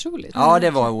 Helt otroligt. Ja,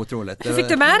 det var otroligt. Hur fick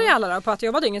du med dig alla då på att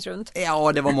jobba dygnet runt?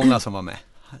 Ja, det var många som var med.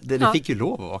 Det fick ju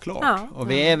lov att vara klart. Ja.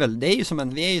 Och vi är ju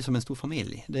som en stor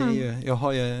familj. Det är ju, jag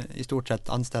har ju i stort sett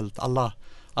anställt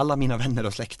alla mina vänner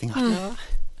och släktingar.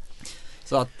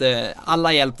 Så att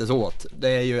alla hjälptes åt. Det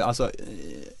är ju alltså,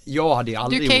 jag hade ju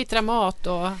aldrig... Du caterar mat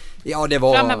och det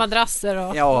var, fram med madrasser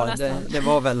och... Ja, det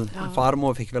var väl...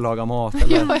 Farmor fick väl laga mat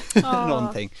eller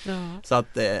någonting. Ja. Så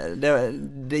att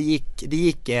det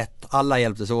gick alla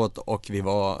hjälptes åt och vi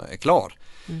var klar.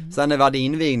 Sen när vi hade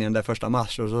invigningen där 1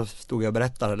 mars och så stod jag och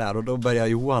berättade där och då började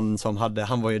Johan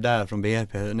han var ju där från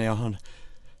BRP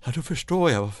då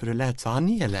förstår jag varför det lät så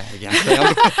angelägen.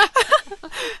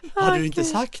 Hade du inte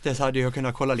sagt det så hade jag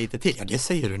kunnat kolla lite till. Ja, det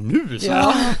säger du nu så.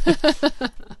 Ja.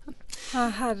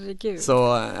 Herregud.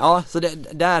 Så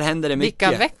där hände det mycket.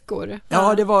 Vilka veckor?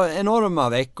 Ja, det var enorma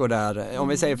veckor där. Om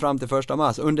vi säger fram till 1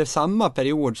 mars. Under samma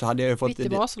period så hade jag fått... Mitt i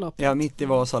Vasaloppet. Ja, mitt i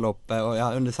Vasaloppet.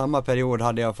 Och under samma period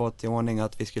hade jag fått i ordning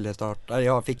att vi skulle starta.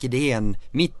 Jag fick idén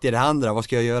mitt i det andra. Vad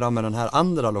ska jag göra med den här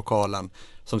andra lokalen?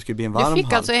 Som skulle bli en varmhall. Du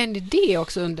fick alltså en idé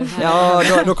också under den här...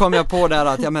 Ja, då kom jag på där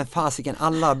att fasiken,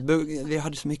 vi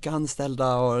hade så mycket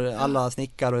anställda och alla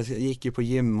snickare och gick ju på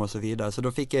gym och så vidare. Så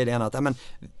då fick jag idén att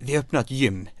vi öppnar ett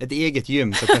gym, ett eget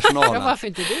gym för personalen. Ja, varför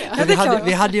inte det?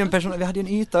 Vi hade ju en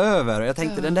yta över och jag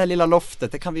tänkte den där lilla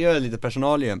loftet, det kan vi göra lite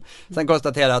personalgym. Sen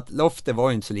konstaterade jag att loftet var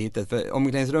ju inte så litet för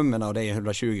omklädningsrummen och det är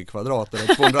 120 kvadrat och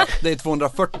det är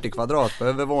 240 kvadrat på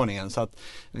övervåningen så att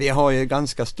vi har ju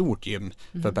ganska stort gym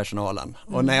för personalen.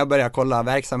 Och när jag började kolla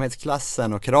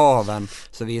verksamhetsklassen och kraven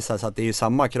så visade det sig att det är ju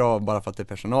samma krav bara för att det är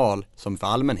personal som för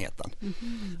allmänheten.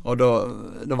 Och då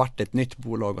var det ett nytt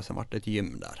bolag och sen var det ett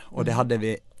gym där. Och det hade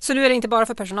vi... Så nu är det inte bara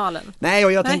för personalen? Nej,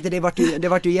 och jag tänkte det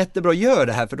var ju jättebra att göra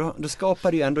det här för då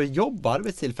skapar det ju ändå jobb och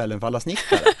arbetstillfällen för alla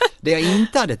snickare. Det jag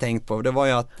inte hade tänkt på det var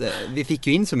ju att vi fick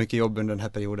ju in så mycket jobb under den här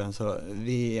perioden så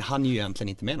vi hann ju egentligen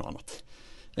inte med något annat.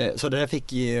 Så det där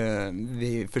fick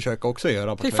vi försöka också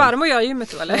göra. Fick farmor göra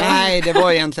gymmet då eller? Nej, det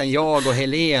var egentligen jag och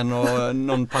Helen och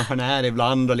någon pensionär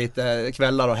ibland och lite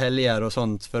kvällar och helger och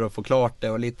sånt för att få klart det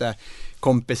och lite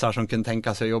kompisar som kunde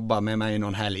tänka sig att jobba med mig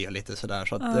någon helg och lite sådär.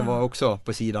 Så att det var också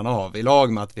på sidan av i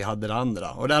lag med att vi hade det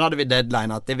andra. Och där hade vi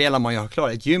deadline att det vill man ju ha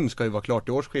klart. Ett gym ska ju vara klart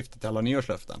i årsskiftet till alla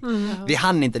nyårslöften. Vi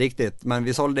hann inte riktigt men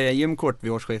vi sålde gymkort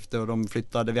vid årsskiftet och de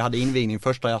flyttade. Vi hade invigning 1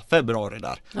 februari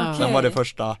där. Sen var det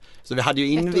första. Så vi hade ju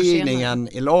invigningen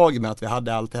i lag med att vi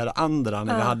hade allt det här andra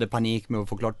när vi hade panik med att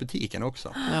få klart butiken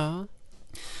också. Ja.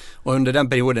 Och under den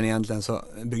perioden egentligen så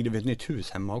byggde vi ett nytt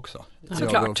hus hemma också.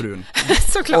 Jag och frun.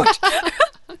 Såklart.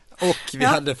 Och vi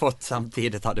hade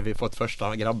fått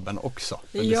första grabben också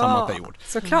under samma period.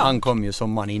 Såklart. Han kom ju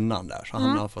sommaren innan där så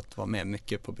han har fått vara med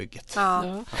mycket på bygget.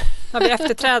 Ja vi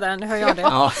efterträdaren, nu hör jag det.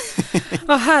 Ja.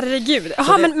 Herregud.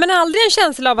 Men aldrig en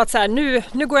känsla av att så här,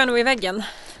 nu går jag nog i väggen.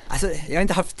 Alltså, jag har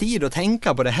inte haft tid att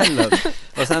tänka på det heller.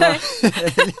 Och sen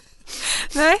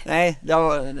Nej,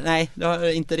 det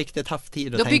har inte riktigt haft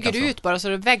tid att då tänka så. Då bygger du ut bara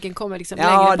så att väggen kommer liksom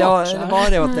längre bort. Ja, det var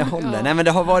det åt det hållet. Nej, men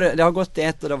det har gått i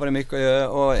ett och det har varit mycket att göra.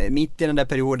 Och mitt i den där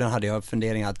perioden hade jag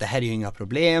funderingar att det här är ju inga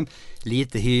problem.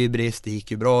 Lite hybris, det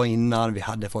gick ju bra innan. Vi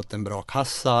hade fått en bra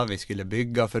kassa, vi skulle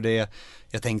bygga för det.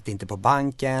 Jag tänkte inte på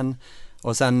banken.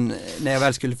 Och sen när jag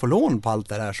väl skulle få lån på allt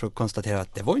det här så konstaterade jag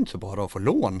att det var inte så bara att få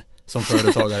lån som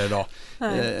företagare idag.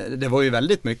 Det var ju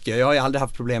väldigt mycket. Jag har ju aldrig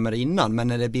haft problem med det innan men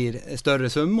när det blir större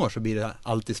summor så blir det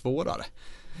alltid svårare.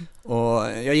 Och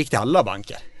jag gick till alla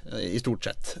banker i stort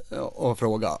sett och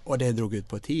frågade och det drog ut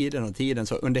på tiden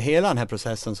så under hela den här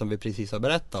processen som vi precis har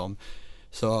berättat om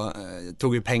så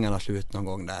tog ju pengarna slut någon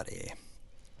gång där i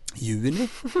juni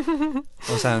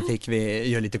och sen fick vi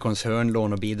göra lite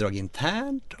koncernlån och bidrag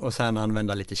internt och sen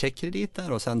använda lite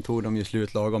checkkrediter och sen tog de ju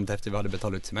slut lagom efter vi hade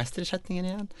betalat ut semesterersättningen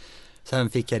igen. Sen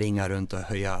fick jag ringa runt och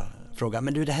fråga,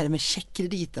 men du det här med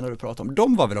checkkrediten har du pratat om,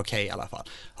 de var väl okej i alla fall?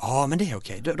 Ja men det är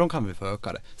okej, de kan vi få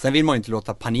öka det. Sen vill man ju inte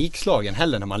låta panikslagen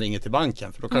heller när man ringer till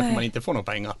banken för då kanske man inte får några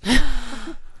pengar.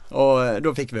 Och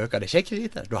då fick vi ökade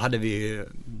checkkrediter, då hade vi ju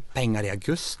pengar i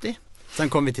augusti. Sen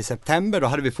kom vi till september, då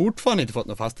hade vi fortfarande inte fått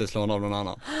något fastighetslån av någon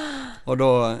annan. Och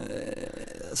då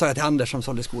sa jag till Anders som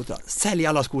sålde skotrar, sälj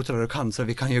alla skotrar du kan så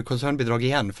vi kan ju koncernbidrag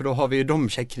igen. För då har vi ju de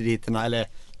checkkrediterna eller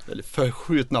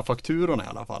förskjutna fakturorna i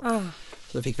alla fall.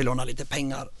 Så då fick vi låna lite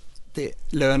pengar till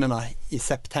lönerna i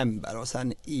september och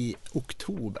sen i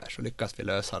oktober så lyckas vi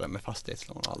lösa det med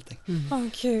fastighetslån och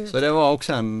allting. Så det var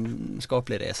också en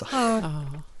skaplig resa.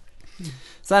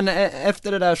 Sen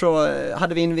efter det där så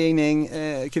hade vi invigning,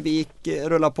 Kubik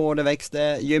rullade på, det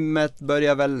växte, gymmet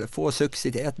började väl få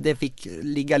successivitet, det fick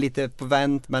ligga lite på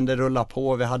vänt men det rullade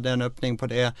på, vi hade en öppning på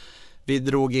det. Vi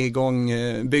drog igång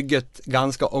bygget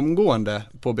ganska omgående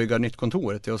på att bygga nytt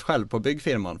kontor till oss själv på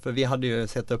byggfirman. För vi hade ju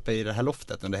sett upp i det här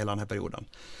loftet under hela den här perioden.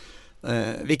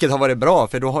 Vilket har varit bra,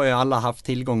 för då har ju alla haft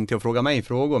tillgång till att fråga mig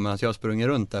frågor medan jag sprungit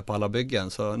runt där på alla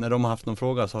byggen. Så när de har haft någon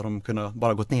fråga så har de kunnat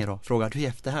bara gått ner och fråga, du är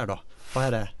efter här då? Vad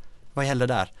är det? Vad gäller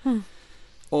där?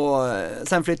 Och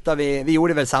sen flyttade vi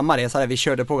gjorde väl samma resa där, vi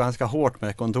körde på ganska hårt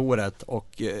med kontoret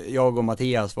och jag och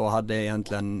Mattias hade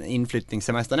egentligen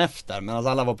inflyttningssemestern efter, men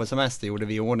alla var på semester gjorde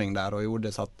vi i ordning där och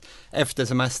gjorde så att efter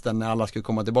semestern när alla skulle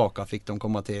komma tillbaka fick de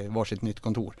komma till varsitt nytt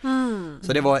kontor.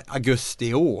 Så det var augusti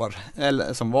i år,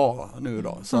 eller som var nu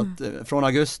då, så att från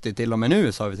augusti till och med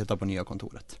nu så har vi tittat på nya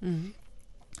kontoret.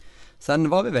 Sen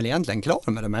var vi väl egentligen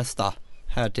klara med det mesta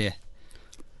här till,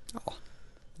 ja,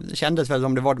 det kändes väl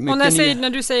som det var mycket. Och när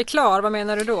du säger klar, vad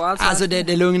menar du då? Alltså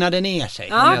det lugnade ner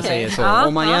sig, om jag säger så.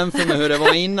 Om man jämför med hur det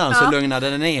var innan så lugnade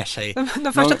det ner sig.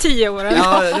 De första 10 åren.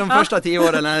 Ja, de första 10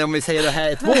 åren, om vi säger det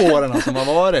här 2 åren som har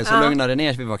varit, så lugnade det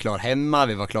ner sig. Vi var klar hemma,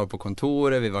 vi var klar på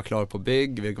kontoret, vi var klar på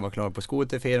bygg, vi var klar på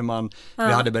skoterfirman. Vi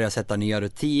hade börjat sätta nya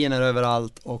rutiner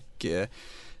överallt och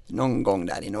någon gång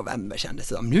där i november kändes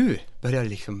det som nu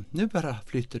bara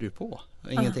flyter du på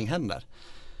och ingenting händer.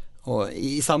 Och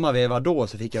i samma veva då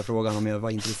så fick jag frågan om jag var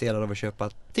intresserad av att köpa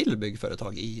till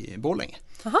byggföretag i Borlänge.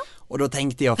 Och då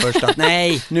tänkte jag först att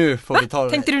nej, nu får vi ta...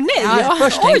 Tänkte du nej?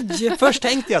 Ja, först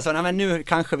tänkte jag så, nej men nu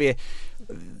kanske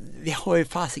vi har ju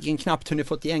fasiken knappt hunnit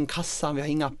fått igen kassan, vi har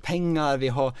inga pengar, vi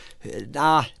har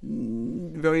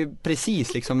ju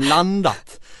precis liksom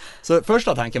landat. Så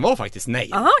första tanken var faktiskt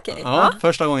nej.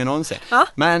 Första gången någonsin.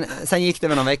 Men sen gick det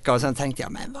väl någon vecka och sen tänkte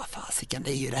jag, men vad fasiken,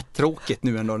 det är ju rätt tråkigt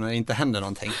nu ändå när det inte händer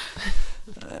någonting.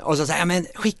 Och så säger jag, men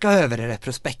skicka över det där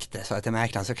prospektet så att till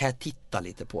mäklaren så kan jag titta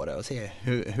lite på det och se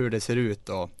hur det ser ut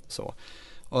och så.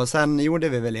 Och sen gjorde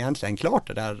vi väl egentligen klart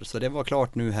det där, så det var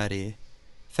klart nu här i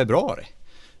februari.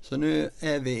 Så nu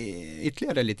är vi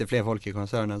ytterligare lite fler folk i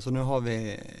koncernen. Så nu har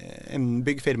vi en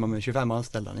byggfirma med 25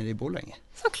 anställda nere i Borlänge.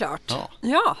 Såklart.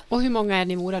 Ja. Och hur många är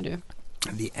ni i Mora nu?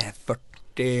 Vi är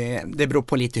 40. Det beror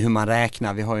på lite hur man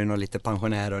räknar. Vi har ju nog lite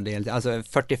pensionärer och del. Alltså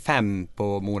 45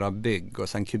 på Mora bygg och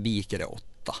sen Kubik är det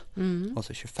 8. Och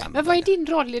så 25. Men vad är din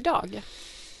roll idag?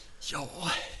 Ja,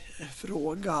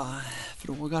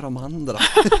 fråga de andra.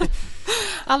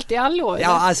 Allt i allo? Ja,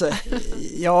 alltså,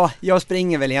 jag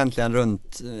springer väl egentligen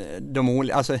runt de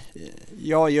olika, alltså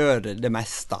jag gör det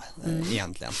mesta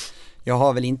egentligen. Jag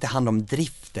har väl inte hand om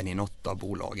driften i något av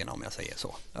bolagen om jag säger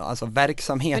så. Alltså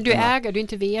verksamheten. Men du är ägare, du är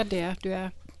inte vd, du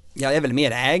är... Jag är väl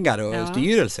mer ägare och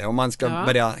styrelse. Om man ska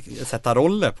börja sätta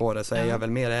roller på det så är jag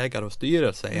väl mer ägare och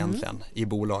styrelse egentligen i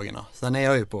bolagen. Sen är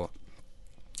jag ju på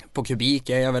Kubik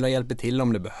är jag väl och hjälper till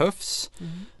om det behövs.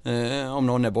 Om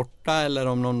någon är borta eller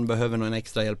om någon behöver någon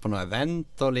extra hjälp på något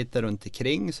event och lite runt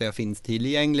omkring så jag finns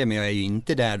tillgänglig, men jag är ju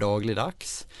inte där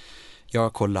dagligdags.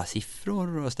 Jag kollar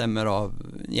siffror och stämmer av,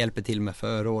 hjälper till med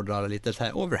förordrar och lite så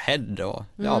här overhead och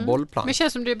bollplan. Men det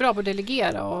känns som du är bra på att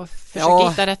delegera och försöka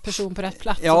hitta rätt person på rätt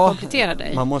plats och komplettera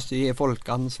dig. Man måste ju ge folk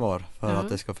ansvar för att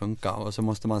det ska funka och så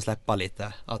måste man släppa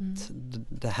lite att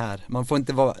det här, man får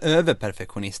inte vara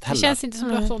överperfektionist heller. Det känns inte som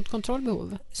du har sånt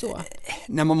kontrollbehov. Så.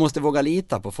 Nej, man måste våga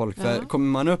lita på folk för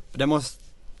kommer man upp, det måste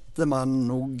man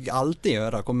nog alltid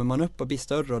göra. Kommer man upp och blir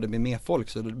större och det blir mer folk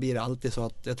så då blir det alltid så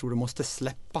att jag tror du måste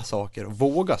släppa saker och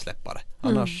våga släppa det.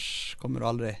 Annars kommer du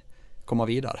aldrig komma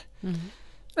vidare.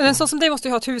 En sån som dig måste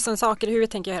ju ha 1000 saker i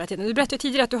huvudet tänker jag hela tiden. Du berättade ju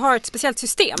tidigare att du har ett speciellt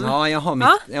system. Ja, jag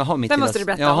har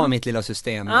mitt lilla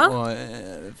system. Och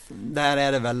där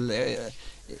är det väl...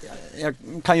 Jag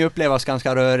kan ju upplevas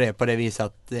ganska rörig på det viset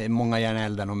att det är många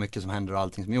järnelden och mycket som händer och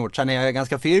allting som är gjort. Sen är jag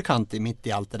ganska fyrkantig mitt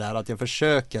i allt det där att jag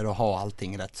försöker att ha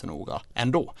allting rätt så noga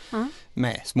ändå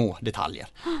med små detaljer.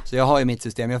 Så jag har ju mitt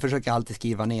system, jag försöker alltid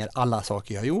skriva ner alla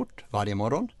saker jag har gjort varje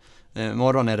morgon.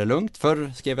 Morgon är det lugnt,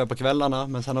 förr skrev jag på kvällarna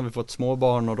men sen har vi fått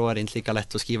småbarn och då är det inte lika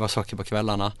lätt att skriva saker på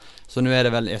kvällarna. Så nu är det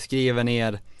väl, jag skriver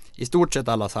ner i stort sett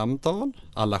alla samtal,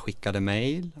 alla skickade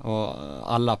mejl och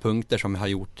alla punkter som jag har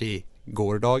gjort i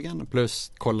gårdagen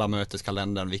plus kolla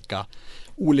möteskalendern vilka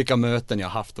olika möten jag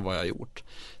haft och vad jag har gjort.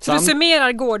 Så du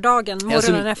summerar gårdagen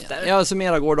morgonen efter? Jag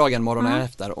summerar gårdagen morgonen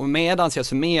efter och medan jag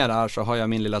summerar så har jag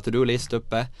min lilla to-do-list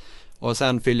uppe och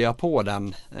sen fyller jag på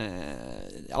den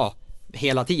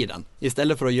hela tiden.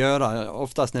 Istället för att göra,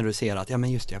 oftast när du ser att ja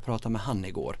men just det, jag pratade med han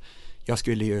igår. Jag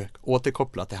skulle ju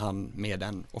återkoppla till han med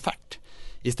en offert.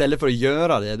 Istället för att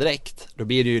göra det direkt, då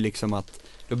blir det ju liksom att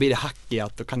då blir det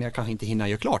hackigt, då kan jag kanske inte hinna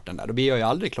göra klart den där. Då blir jag ju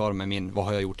aldrig klar med min vad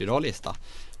har jag gjort idag-lista.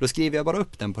 Då skriver jag bara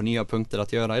upp den på nya punkter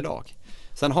att göra idag.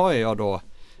 Sen har jag då,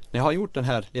 när jag har gjort den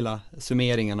här lilla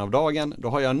summeringen av dagen, då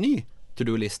har jag en ny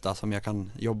to-do-lista som jag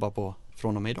kan jobba på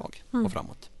från och med idag och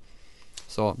framåt.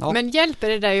 Så, ja. Men hjälper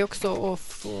det dig också att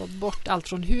få bort allt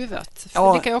från huvudet?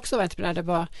 För det kan ju också vara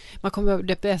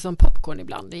det är som popcorn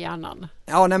ibland i hjärnan.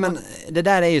 Ja, nej men det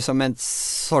där är ju som en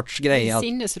sorts grej. En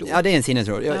sinnesro. Ja, det är en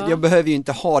sinnesro. Jag behöver ju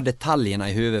inte ha detaljerna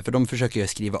i huvudet för de försöker jag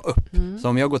skriva upp. Så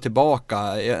om jag går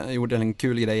tillbaka, jag gjorde en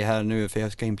kul grej här nu för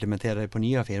jag ska implementera det på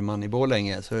nya firman i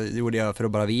Borlänge, så gjorde jag för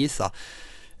att bara visa.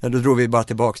 Ja, då drog vi bara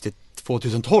tillbaka till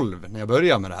 2012 när jag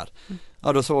började med det här.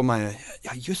 Ja, då såg man ju,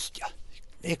 ja just ja.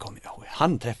 Det kommer jag ihåg.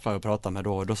 Han träffade och pratade med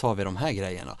då och då sa vi de här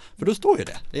grejerna. För då står ju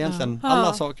det. Det är egentligen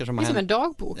alla saker som har hänt. Det blir som en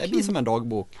dagbok. Det blir som en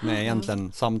dagbok med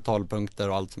egentligen samtal, punkter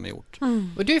och allt som är gjort.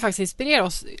 Och du faktiskt inspirerar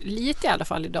oss lite i alla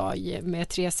fall idag med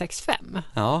 365.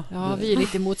 Ja, vi är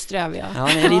lite motsträviga. Ja,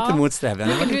 ni är lite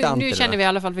motsträviga. Nu känner vi i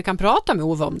alla fall att vi kan prata med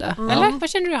Ove om det. Eller? Vad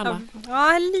känner du, Hanna?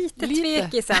 Ja, lite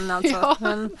tvekig sen alltså. Ja.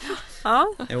 Men,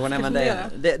 Jo, nej, men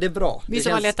det är bra. Vi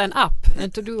som har letat en app,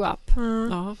 en to-do-app.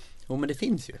 Ja. Jo, men det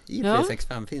finns ju. I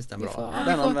 365 finns den bra.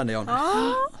 Den använder jag nu.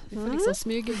 Vi får liksom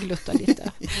smygelglutta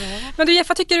lite. Men du Jeff,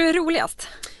 vad tycker du är roligast?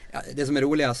 Ja, det som är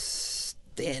roligast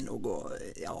det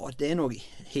är nog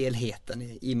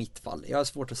helheten i mitt fall. Jag har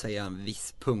svårt att säga en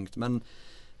viss punkt, men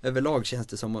överlag känns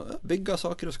det som att bygga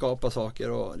saker och skapa saker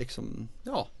och liksom,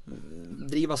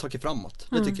 driva saker framåt.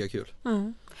 Det tycker jag är kul.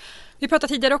 Vi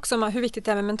pratade tidigare också om hur viktigt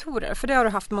det är med mentorer, för det har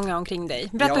du haft många omkring dig.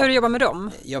 Berätta hur du jobbar med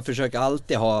dem. Jag försöker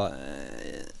alltid ha,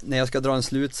 när jag ska dra en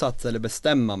slutsats eller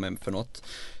bestämma mig för något,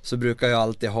 så brukar jag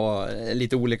alltid ha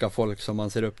lite olika folk som man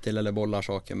ser upp till eller bollar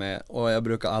saker med. Och jag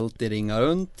brukar alltid ringa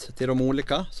runt till de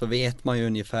olika, så vet man ju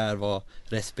ungefär vad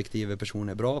respektive person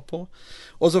är bra på.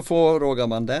 Och så frågar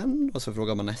man den, och så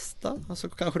frågar man nästa, och så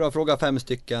kanske du har frågat 5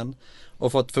 stycken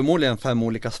och fått förmodligen 5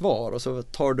 olika svar, och så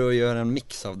tar du och gör en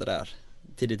mix av det där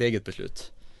till ditt eget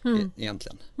beslut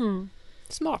egentligen.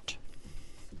 Smart.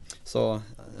 Så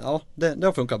ja, det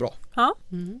har funkat bra. Ja.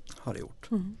 Har det gjort.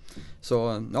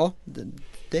 Så ja,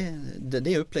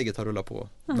 det upplägget har rullat på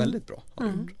väldigt bra.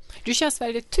 Du känns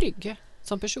väldigt trygg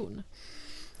som person.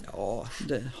 Ja,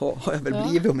 det har jag väl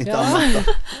blivit om inte annat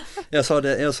då.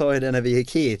 Jag sa ju det när vi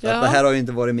gick hit att det här har ju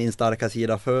inte varit min starka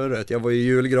sida förut. Jag var ju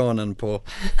julgranen på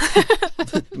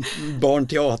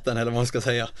barnteatern eller vad man ska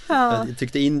säga. Jag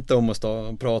tyckte inte om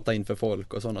att prata inför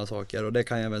folk och sådana saker, och det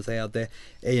kan jag väl säga att det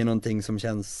är ju någonting som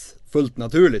känns fullt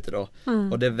naturligt idag,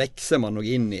 och det växer man nog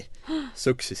in i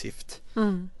successivt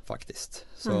faktiskt.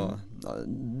 Så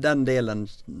den delen,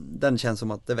 den känns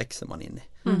som att det växer man in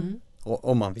i. Och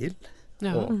om man vill.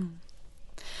 Ja.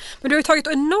 Men du har ju tagit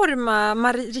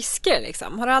enorma risker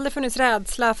liksom. Har det aldrig funnits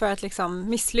rädsla för att liksom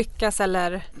misslyckas,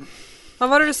 eller vad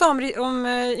var det du sa om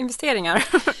investeringar?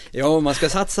 Ja, man ska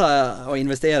satsa och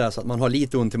investera så att man har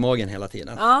lite ont i magen hela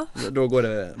tiden. Ja. Då går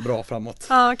det bra framåt.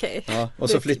 Ja, okej. Ja, och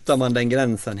så flyttar man den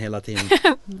gränsen hela tiden.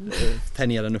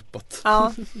 Tänjer den uppåt.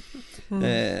 Ja.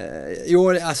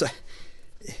 Alltså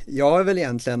jag är väl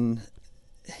egentligen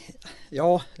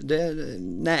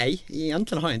nej,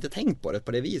 egentligen har jag inte tänkt på det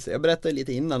på det viset. Jag berättade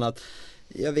lite innan att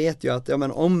jag vet ju att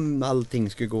om allting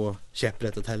skulle gå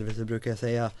käpprätt åt helvete, så brukar jag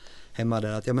säga hemma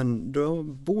där att då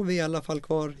bor vi i alla fall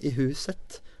kvar i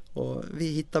huset, och vi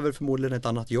hittar väl förmodligen ett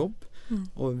annat jobb,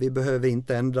 och vi behöver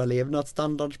inte ändra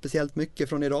levnadsstandard speciellt mycket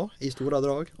från idag i stora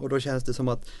drag, och då känns det som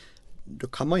att då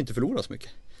kan man ju inte förlora så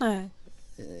mycket. Nej.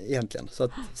 Egentligen. Så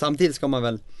att samtidigt ska man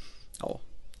väl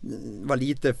vara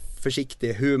lite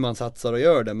försiktig hur man satsar och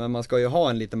gör det, men man ska ju ha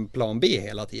en liten plan B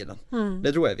hela tiden.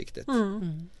 Det tror jag är viktigt.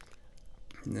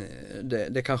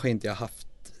 Det kanske inte jag haft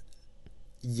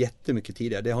jättemycket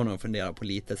tidigare. Det har jag nog funderat på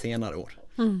lite senare år.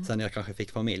 Sen jag kanske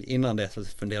fick familj. Innan det så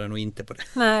funderade jag nog inte på det.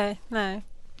 Nej.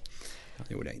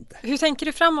 Det gjorde jag inte. Hur tänker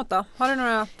du framåt då? Har du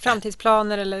några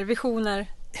framtidsplaner eller visioner?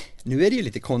 Nu är det ju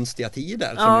lite konstiga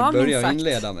tider som vi börjar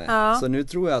inleda med. Så nu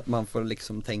tror jag att man får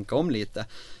liksom tänka om lite.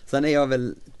 Sen är jag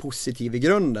väl positiv i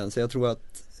grunden, så jag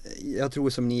tror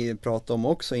som ni pratade om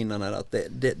också innan här, att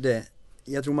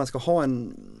jag tror man ska ha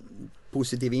en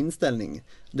positiv inställning.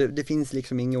 Det finns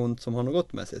liksom inget ont som har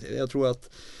något med sig. Jag tror att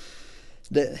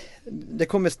det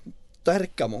kommer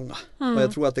stärka många. Och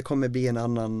jag tror att det kommer bli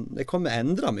det kommer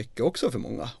ändra mycket också för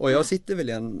många. Och jag sitter väl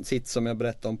i en sits som jag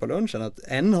berättade om på lunchen, att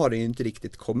än har det ju inte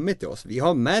riktigt kommit till oss. Vi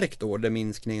har märkt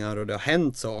orderminskningar och det har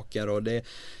hänt saker och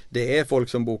det är folk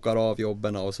som bokar av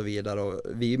jobben och så vidare, och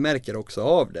vi märker också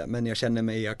av det. Men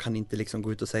jag kan inte liksom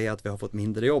gå ut och säga att vi har fått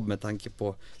mindre jobb med tanke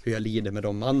på hur jag lider med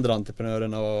de andra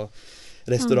entreprenörerna och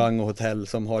restaurang och hotell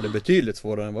som har det betydligt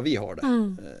svårare än vad vi har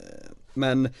det.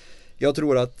 Men jag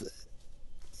tror att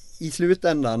i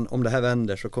slutändan, om det här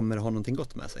vänder, så kommer det ha någonting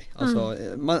gott med sig. Alltså,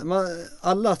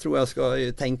 alla tror jag ska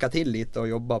ju tänka till lite och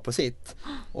jobba på sitt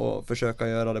och försöka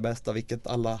göra det bästa, vilket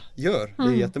alla gör. Det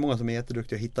är jättemånga som är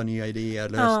jätteduktiga att hitta nya idéer,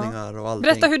 lösningar och allting.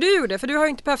 Berätta hur du gjorde, för du har ju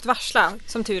inte behövt varsla,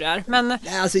 som tur är. Men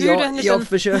alltså jag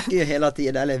försöker ju hela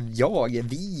tiden, eller jag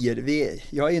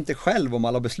är ju inte själv om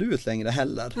alla beslut längre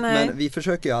heller. Nej. Men vi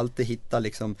försöker ju alltid hitta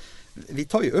liksom, vi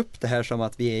tar ju upp det här som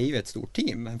att vi är ju ett stort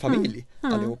team, en familj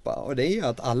allihopa, och det är ju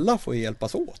att alla får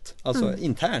hjälpas åt, alltså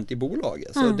internt i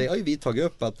bolaget. Så det har ju vi tagit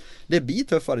upp, att det blir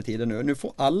tuffare tider nu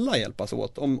får alla hjälpas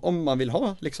åt om man vill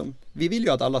ha liksom, vi vill ju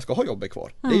att alla ska ha jobbet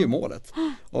kvar, det är ju målet,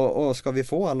 och ska vi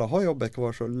få alla ha jobbet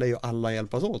kvar så lär ju alla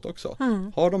hjälpas åt också.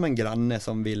 Har de en granne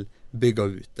som vill bygga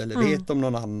ut eller vet om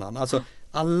någon annan, alltså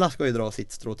alla ska ju dra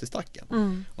sitt strå till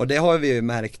stacken. Och det har vi ju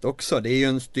märkt också, det är ju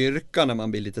en styrka när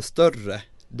man blir lite större,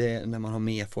 det när man har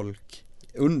mer folk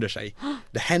under sig.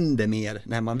 Det händer mer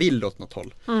när man vill åt något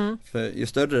håll. För ju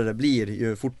större det blir,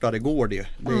 ju fortare går det ju.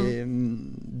 Det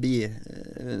blir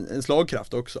en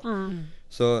slagkraft också.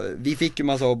 Så vi fick ju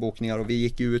massa avbokningar och vi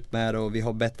gick ut med det, och vi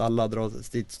har bett alla dra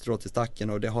sitt strå till stacken,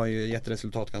 och det har ju gett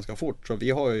resultat ganska fort. Så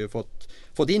vi har ju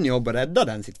fått in jobb och rädda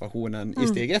den situationen i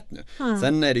steg 1 nu.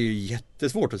 Sen är det ju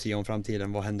jättesvårt att se om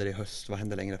framtiden. Vad händer i höst? Vad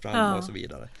händer längre fram? Och så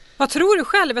vidare. Vad tror du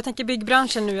själv? Jag tänker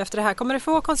byggbranschen nu efter det här. Kommer det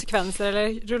få konsekvenser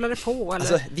eller rullar det på? Eller?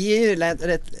 Alltså, vi är ju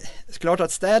rätt klart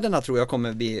att städerna tror jag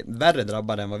kommer bli värre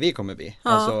drabbade än vad vi kommer bli.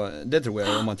 Alltså, det tror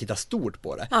jag om man tittar stort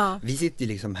på det. Vi sitter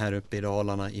liksom här uppe i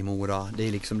Dalarna, i Mora. Det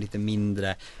är liksom lite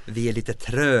mindre. Vi är lite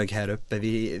trög här uppe.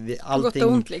 Allting, på gott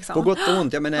och ont liksom. På gott och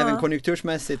ont, ja, men även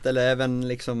konjunktursmässigt eller även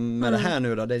liksom med det här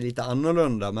nu då, det är lite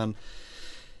annorlunda, men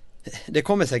det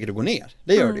kommer säkert att gå ner.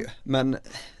 Det gör det ju. Men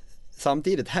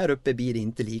samtidigt här uppe blir det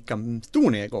inte lika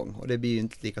stor nedgång, och det blir ju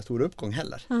inte lika stor uppgång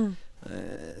heller.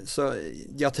 Så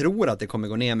jag tror att det kommer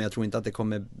gå ner, men jag tror inte att det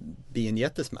kommer bli en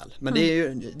jättesmäll. Men det är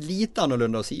ju lite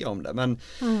annorlunda att säga om det. Men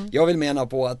jag vill mena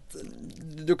på att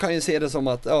du kan ju se det som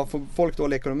att får folk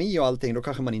dålig ekonomi och allting, då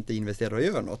kanske man inte investerar och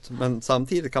gör något. Men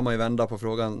samtidigt kan man ju vända på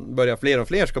frågan, börjar fler och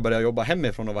fler ska börja jobba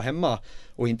hemifrån och vara hemma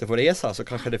och inte få resa, så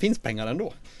kanske det finns pengar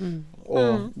ändå.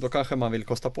 Och då kanske man vill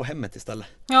kosta på hemmet istället.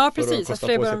 Ja, precis. För att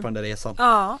kosta på sig på den där resan.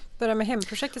 Ja, börja med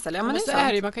hemprojekt istället. Ja, men så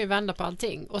är det, man kan ju vända på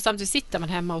allting. Och samtidigt sitter man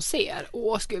hemma och ser,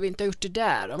 skulle vi inte ha gjort det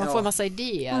där? Och man får en massa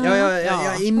idéer.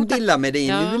 Jag inbillar mig det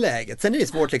i nuläget. Sen är det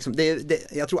svårt liksom,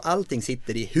 jag tror allting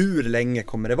sitter i hur länge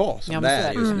kommer det vara som det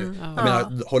är just nu. Jag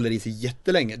menar, håller det i sig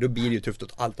jättelänge, då blir det ju tufft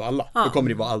åt allt och alla. Då kommer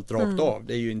det vara allt rakt av.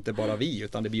 Det är ju inte bara vi,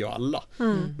 utan det blir ju alla.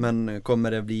 Men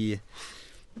kommer det bli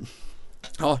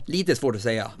lite svårt att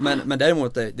säga. Men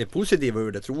däremot det positiva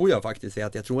ur det tror jag faktiskt är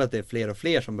att jag tror att det är fler och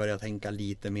fler som börjar tänka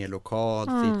lite mer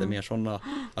lokalt, lite mer sådana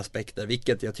aspekter,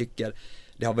 vilket jag tycker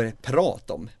det har varit prat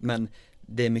om, men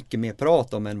det är mycket mer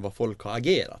prat om än vad folk har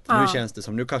agerat. Nu känns det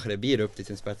som, nu kanske det blir upp till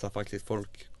sin spets att faktiskt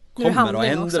folk kommer att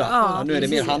ändra. Nu är det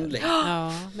mer handling.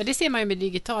 Men det ser man ju med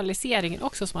digitaliseringen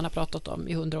också, som man har pratat om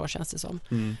i 100 år känns det som.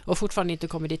 Och fortfarande inte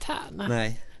kommer dit här.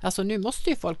 Nej. Alltså nu måste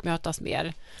ju folk mötas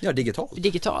mer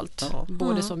digitalt.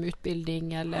 Både som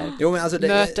utbildning eller men alltså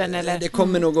möten. Eller det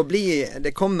kommer nog att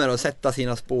det kommer att sätta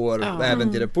sina spår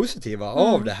även till det positiva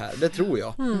av det här. Det tror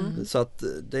jag. Så att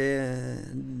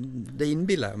det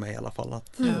inbillar jag mig i alla fall.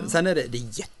 Sen är det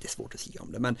är jättesvårt att säga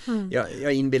om det. Men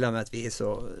jag inbillar mig att vi är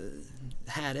så...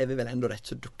 Här är vi väl ändå rätt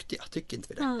så duktiga, tycker inte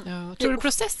vi det? Tror du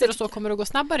processer och så kommer att gå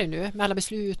snabbare nu med alla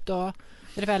beslut och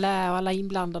det väl är och alla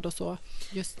inblandade och så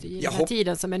just i den här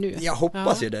tiden som är nu? Jag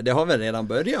hoppas ju det. Det har väl redan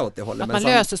börjat åt det hållet. Att man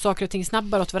löser saker och ting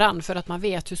snabbare åt varann för att man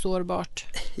vet hur sårbart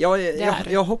det är.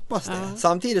 Jag hoppas det.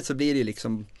 Samtidigt så blir det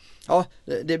liksom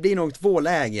det blir nog 2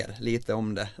 läger lite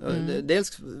om det.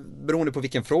 Dels beroende på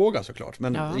vilken fråga såklart,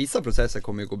 men vissa processer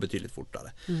kommer ju gå betydligt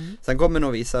fortare. Sen kommer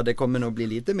nog det kommer nog bli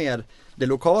lite mer, det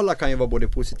lokala kan ju vara både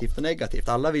positivt och negativt.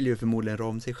 Alla vill ju förmodligen rå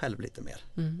om sig själv lite mer.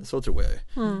 Så tror jag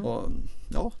ju. Och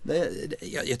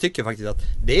jag tycker faktiskt att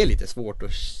det är lite svårt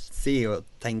att se och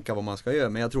tänka vad man ska göra,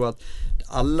 men jag tror att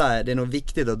det är nog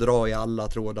viktigt att dra i alla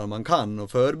trådar man kan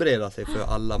och förbereda sig för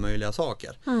alla möjliga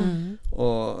saker.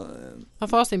 Och man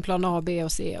får ha sin plan A, B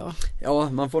och C.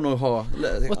 Man får nog ha...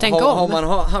 Och tänka om. Har man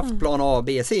haft plan A,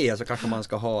 B, C så kanske man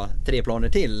ska ha 3 planer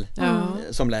till.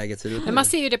 som läget ser ut. Men man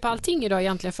ser ju det på allting idag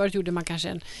egentligen. Förut gjorde man kanske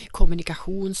en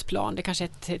kommunikationsplan. Det kanske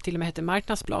till och med hette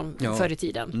marknadsplan förr i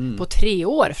tiden. På 3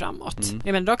 år framåt.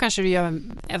 Men då kanske du gör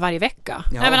varje vecka.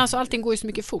 Ja. Nej, men alltså allting går ju så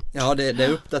mycket fort. Ja, det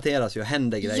uppdateras ju och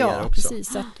händer grejer också. Ja,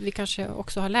 precis. Att vi kanske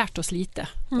också har lärt oss lite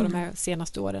på de här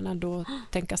senaste åren ändå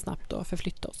tänka snabbt och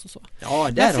förflytta oss och så. Ja,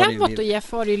 där men framåt har då,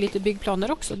 Jeff, har du ju lite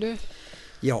byggplaner också. Du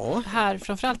Ja. här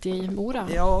framförallt i Mora.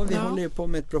 Ja, vi håller ju på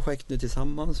med ett projekt nu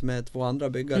tillsammans med 2 andra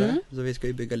byggare. Så vi ska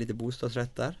ju bygga lite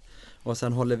bostadsrätter. Och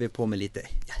sen håller vi på med lite,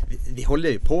 vi håller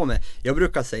ju på med, jag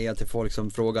brukar säga till folk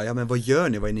som frågar, ja men vad gör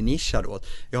ni, vad är ni nischade åt?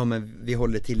 Ja men vi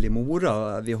håller till i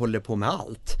Mora, vi håller på med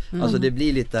allt. Alltså det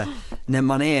blir lite, när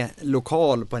man är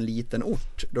lokal på en liten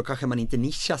ort, då kanske man inte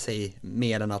nischar sig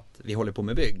mer än att vi håller på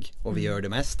med bygg och vi gör det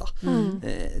mesta.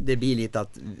 Det blir lite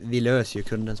att vi löser ju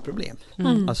kundens problem.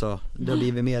 Alltså det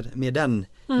blir vi mer den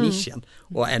nischen.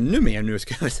 Och ännu mer nu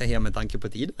ska jag säga med tanke på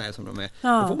tiderna som de är.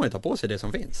 Då får man ju ta på sig det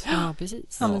som finns. Ja,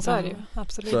 precis. Ja, men så är det ju.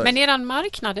 Absolut. Så. Men eran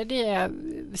marknad, är det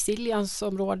Siljans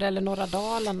område eller norra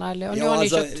Dalarna? Eller, nu har ni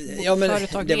köpt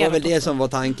företag det var väl det också. som var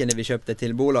tanken när vi köpte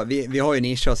till bolag. Vi har ju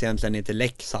nischat oss egentligen inte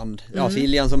Leksand. Ja,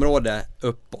 Siljans område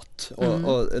uppåt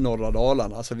och norra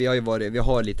Dalarna. Alltså vi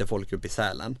har lite folk upp i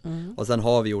Sälen. Och sen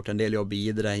har vi gjort en del jobb i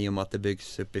Idre i och med att det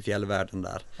byggs upp i fjällvärlden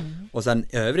där. Och sen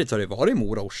i övrigt så har det varit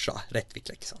Mora, Orsa, Rättvik,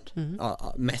 Leksand.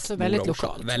 Ja, mest så Mora, väldigt Orsa.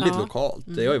 lokalt. Väldigt lokalt.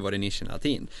 Det har ju varit nischen hela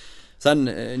tiden. Sen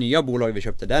nya bolag vi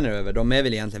köpte där över, de är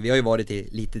väl egentligen, vi har ju varit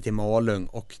lite till Malung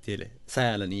och till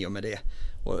Sälen i och med det.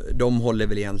 Och de håller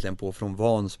väl egentligen på från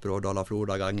Vansbro,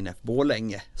 Dala-Floda, Gagnef,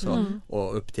 Borlänge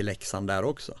och upp till Leksand där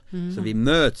också. Så vi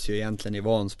möts ju egentligen i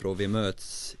Vansbro, vi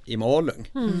möts i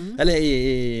Malung. Eller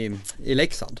i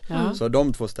Leksand. Så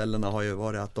de 2 ställena har ju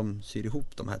varit att de syr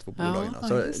ihop de här 2 bolagen.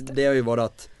 Så det har ju varit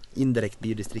att indirekt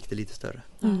blir distriktet lite större.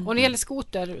 Och när det gäller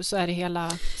skoter så är det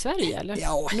hela Sverige eller?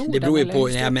 Ja, Norden, det beror ju eller på.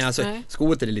 hur Men alltså, Nej.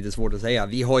 skoter är lite svårt att säga.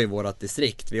 Vi har ju vårat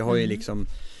distrikt. Vi har ju liksom,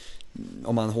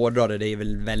 om man hårdrar det är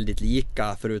väl väldigt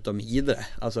lika förutom Idre.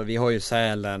 Alltså vi har ju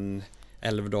Sälen,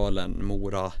 Älvdalen,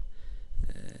 Mora,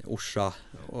 Orsa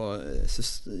och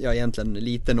egentligen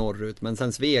lite norrut, men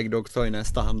sen Sveg då tar ju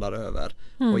nästa handlar över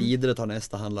och Idre tar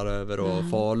nästa handlar över och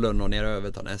Falun och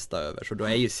neröver tar nästa över, så då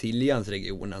är ju Siljans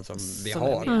regionen som vi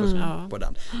har på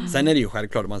den. Sen är det ju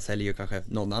självklart att man säljer ju kanske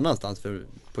någon annanstans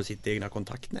på sitt egna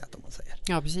kontaktnät om man säger.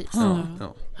 Ja, precis.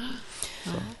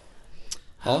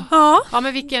 Ja,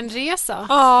 men vilken resa.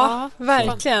 Ja,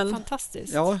 verkligen.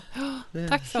 Fantastiskt. Ja,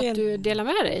 Tack för att du delar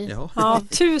med dig. Ja,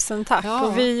 tusen tack. Ja.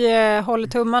 Och vi håller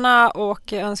tummarna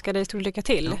och önskar dig stor lycka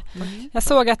till. Jag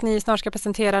såg att ni snart ska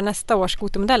presentera nästa års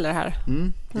skotermodeller här.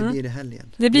 Det blir i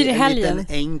helgen. Det blir i helgen. En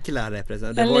liten enklare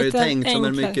present. Det var ju tänkt som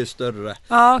en mycket större.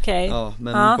 Ja, okej. Ja,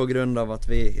 men på grund av att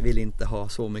vi vill inte ha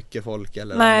så mycket folk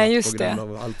eller Nej, just på grund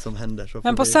av allt som händer. Så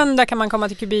men på söndag kan man komma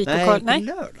till Kubik och kolla.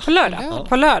 På lördag.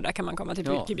 På lördag kan man komma till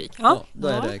Kubik. Då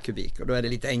är det Kubik och då är det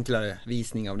lite enklare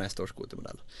visning av nästa års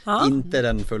skotermodell. Ja. Inte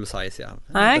den full size,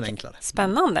 Nej, den enklare.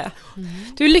 Spännande.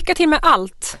 Du, lycka till med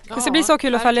allt. Det ska bli så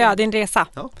kul att följa din resa.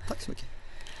 Ja, tack så mycket.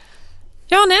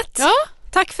 Ja, Anette. Ja.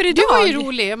 Tack för idag. Du var ju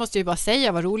rolig, jag måste ju bara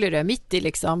säga vad rolig du är. Mitt i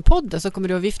liksom podden så kommer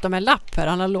du att vifta med en lapp här,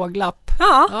 analog lapp.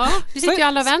 Ja. Vi sitter ju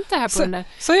alla och väntar här på den där.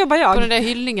 Så jobbar jag. På den där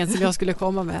hyllningen som jag skulle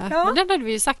komma med. Men den hade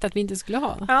vi ju sagt att vi inte skulle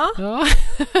ha. Ja.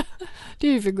 Det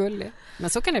är ju för gulligt. Men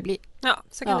så kan det bli. Ja,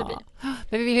 så kan det bli.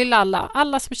 Men vi vill hylla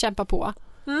alla som kämpar på.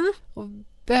 Och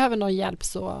behöver någon hjälp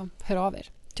så hör av er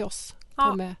till oss.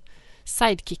 Med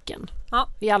sidekicken. Ja.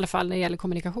 I alla fall när det gäller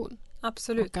kommunikation.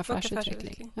 Absolut. Och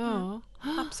affärsutveckling. Ja.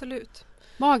 Absolut.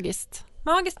 Magiskt.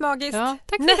 Magiskt. Ja,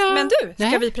 tack för idag. Men du,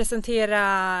 ska vi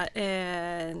presentera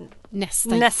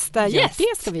nästa gäst? Ja,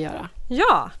 det ska vi göra.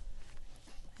 Ja.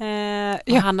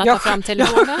 Hanna tar fram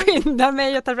telefonen. Jag skyndar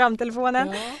mig att ta fram telefonen.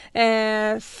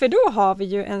 Ja. För då har vi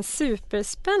ju en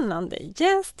superspännande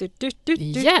gäst.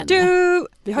 Igen?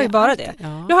 Vi har ju bara det.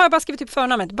 Ja. Nu har jag bara skrivit upp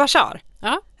förnamnet. Bashar.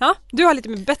 Ja. Du har lite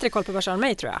bättre koll på Bashar än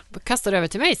mig, tror jag. Kastar över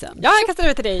till mig sen. Ja, jag kastar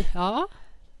över till dig. Ja.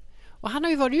 Och han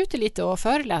har ju varit ute lite och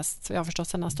föreläst, jag har förstått,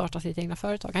 sedan han startade sitt egna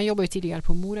företag. Han jobbar ju tidigare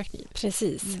på Morakniv.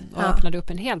 Precis. Och öppnade upp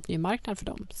en helt ny marknad för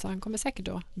dem. Så han kommer säkert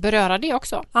att beröra det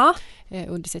också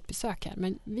under sitt besök här.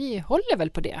 Men vi håller väl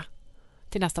på det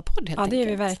till nästa podd helt enkelt. Ja,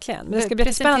 det är vi verkligen. Men det ska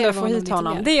bli spännande att få hit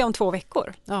honom. Det är om 2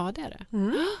 veckor. Ja, det är det.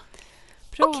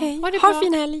 Bra. Okej, ha en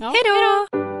fin helg. Ja. Hej då!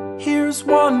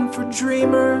 Here's one for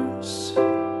dreamers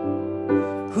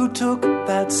who took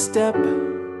that step.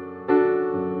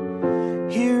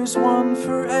 Here's one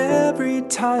for every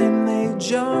time they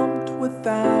jumped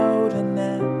without a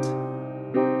net.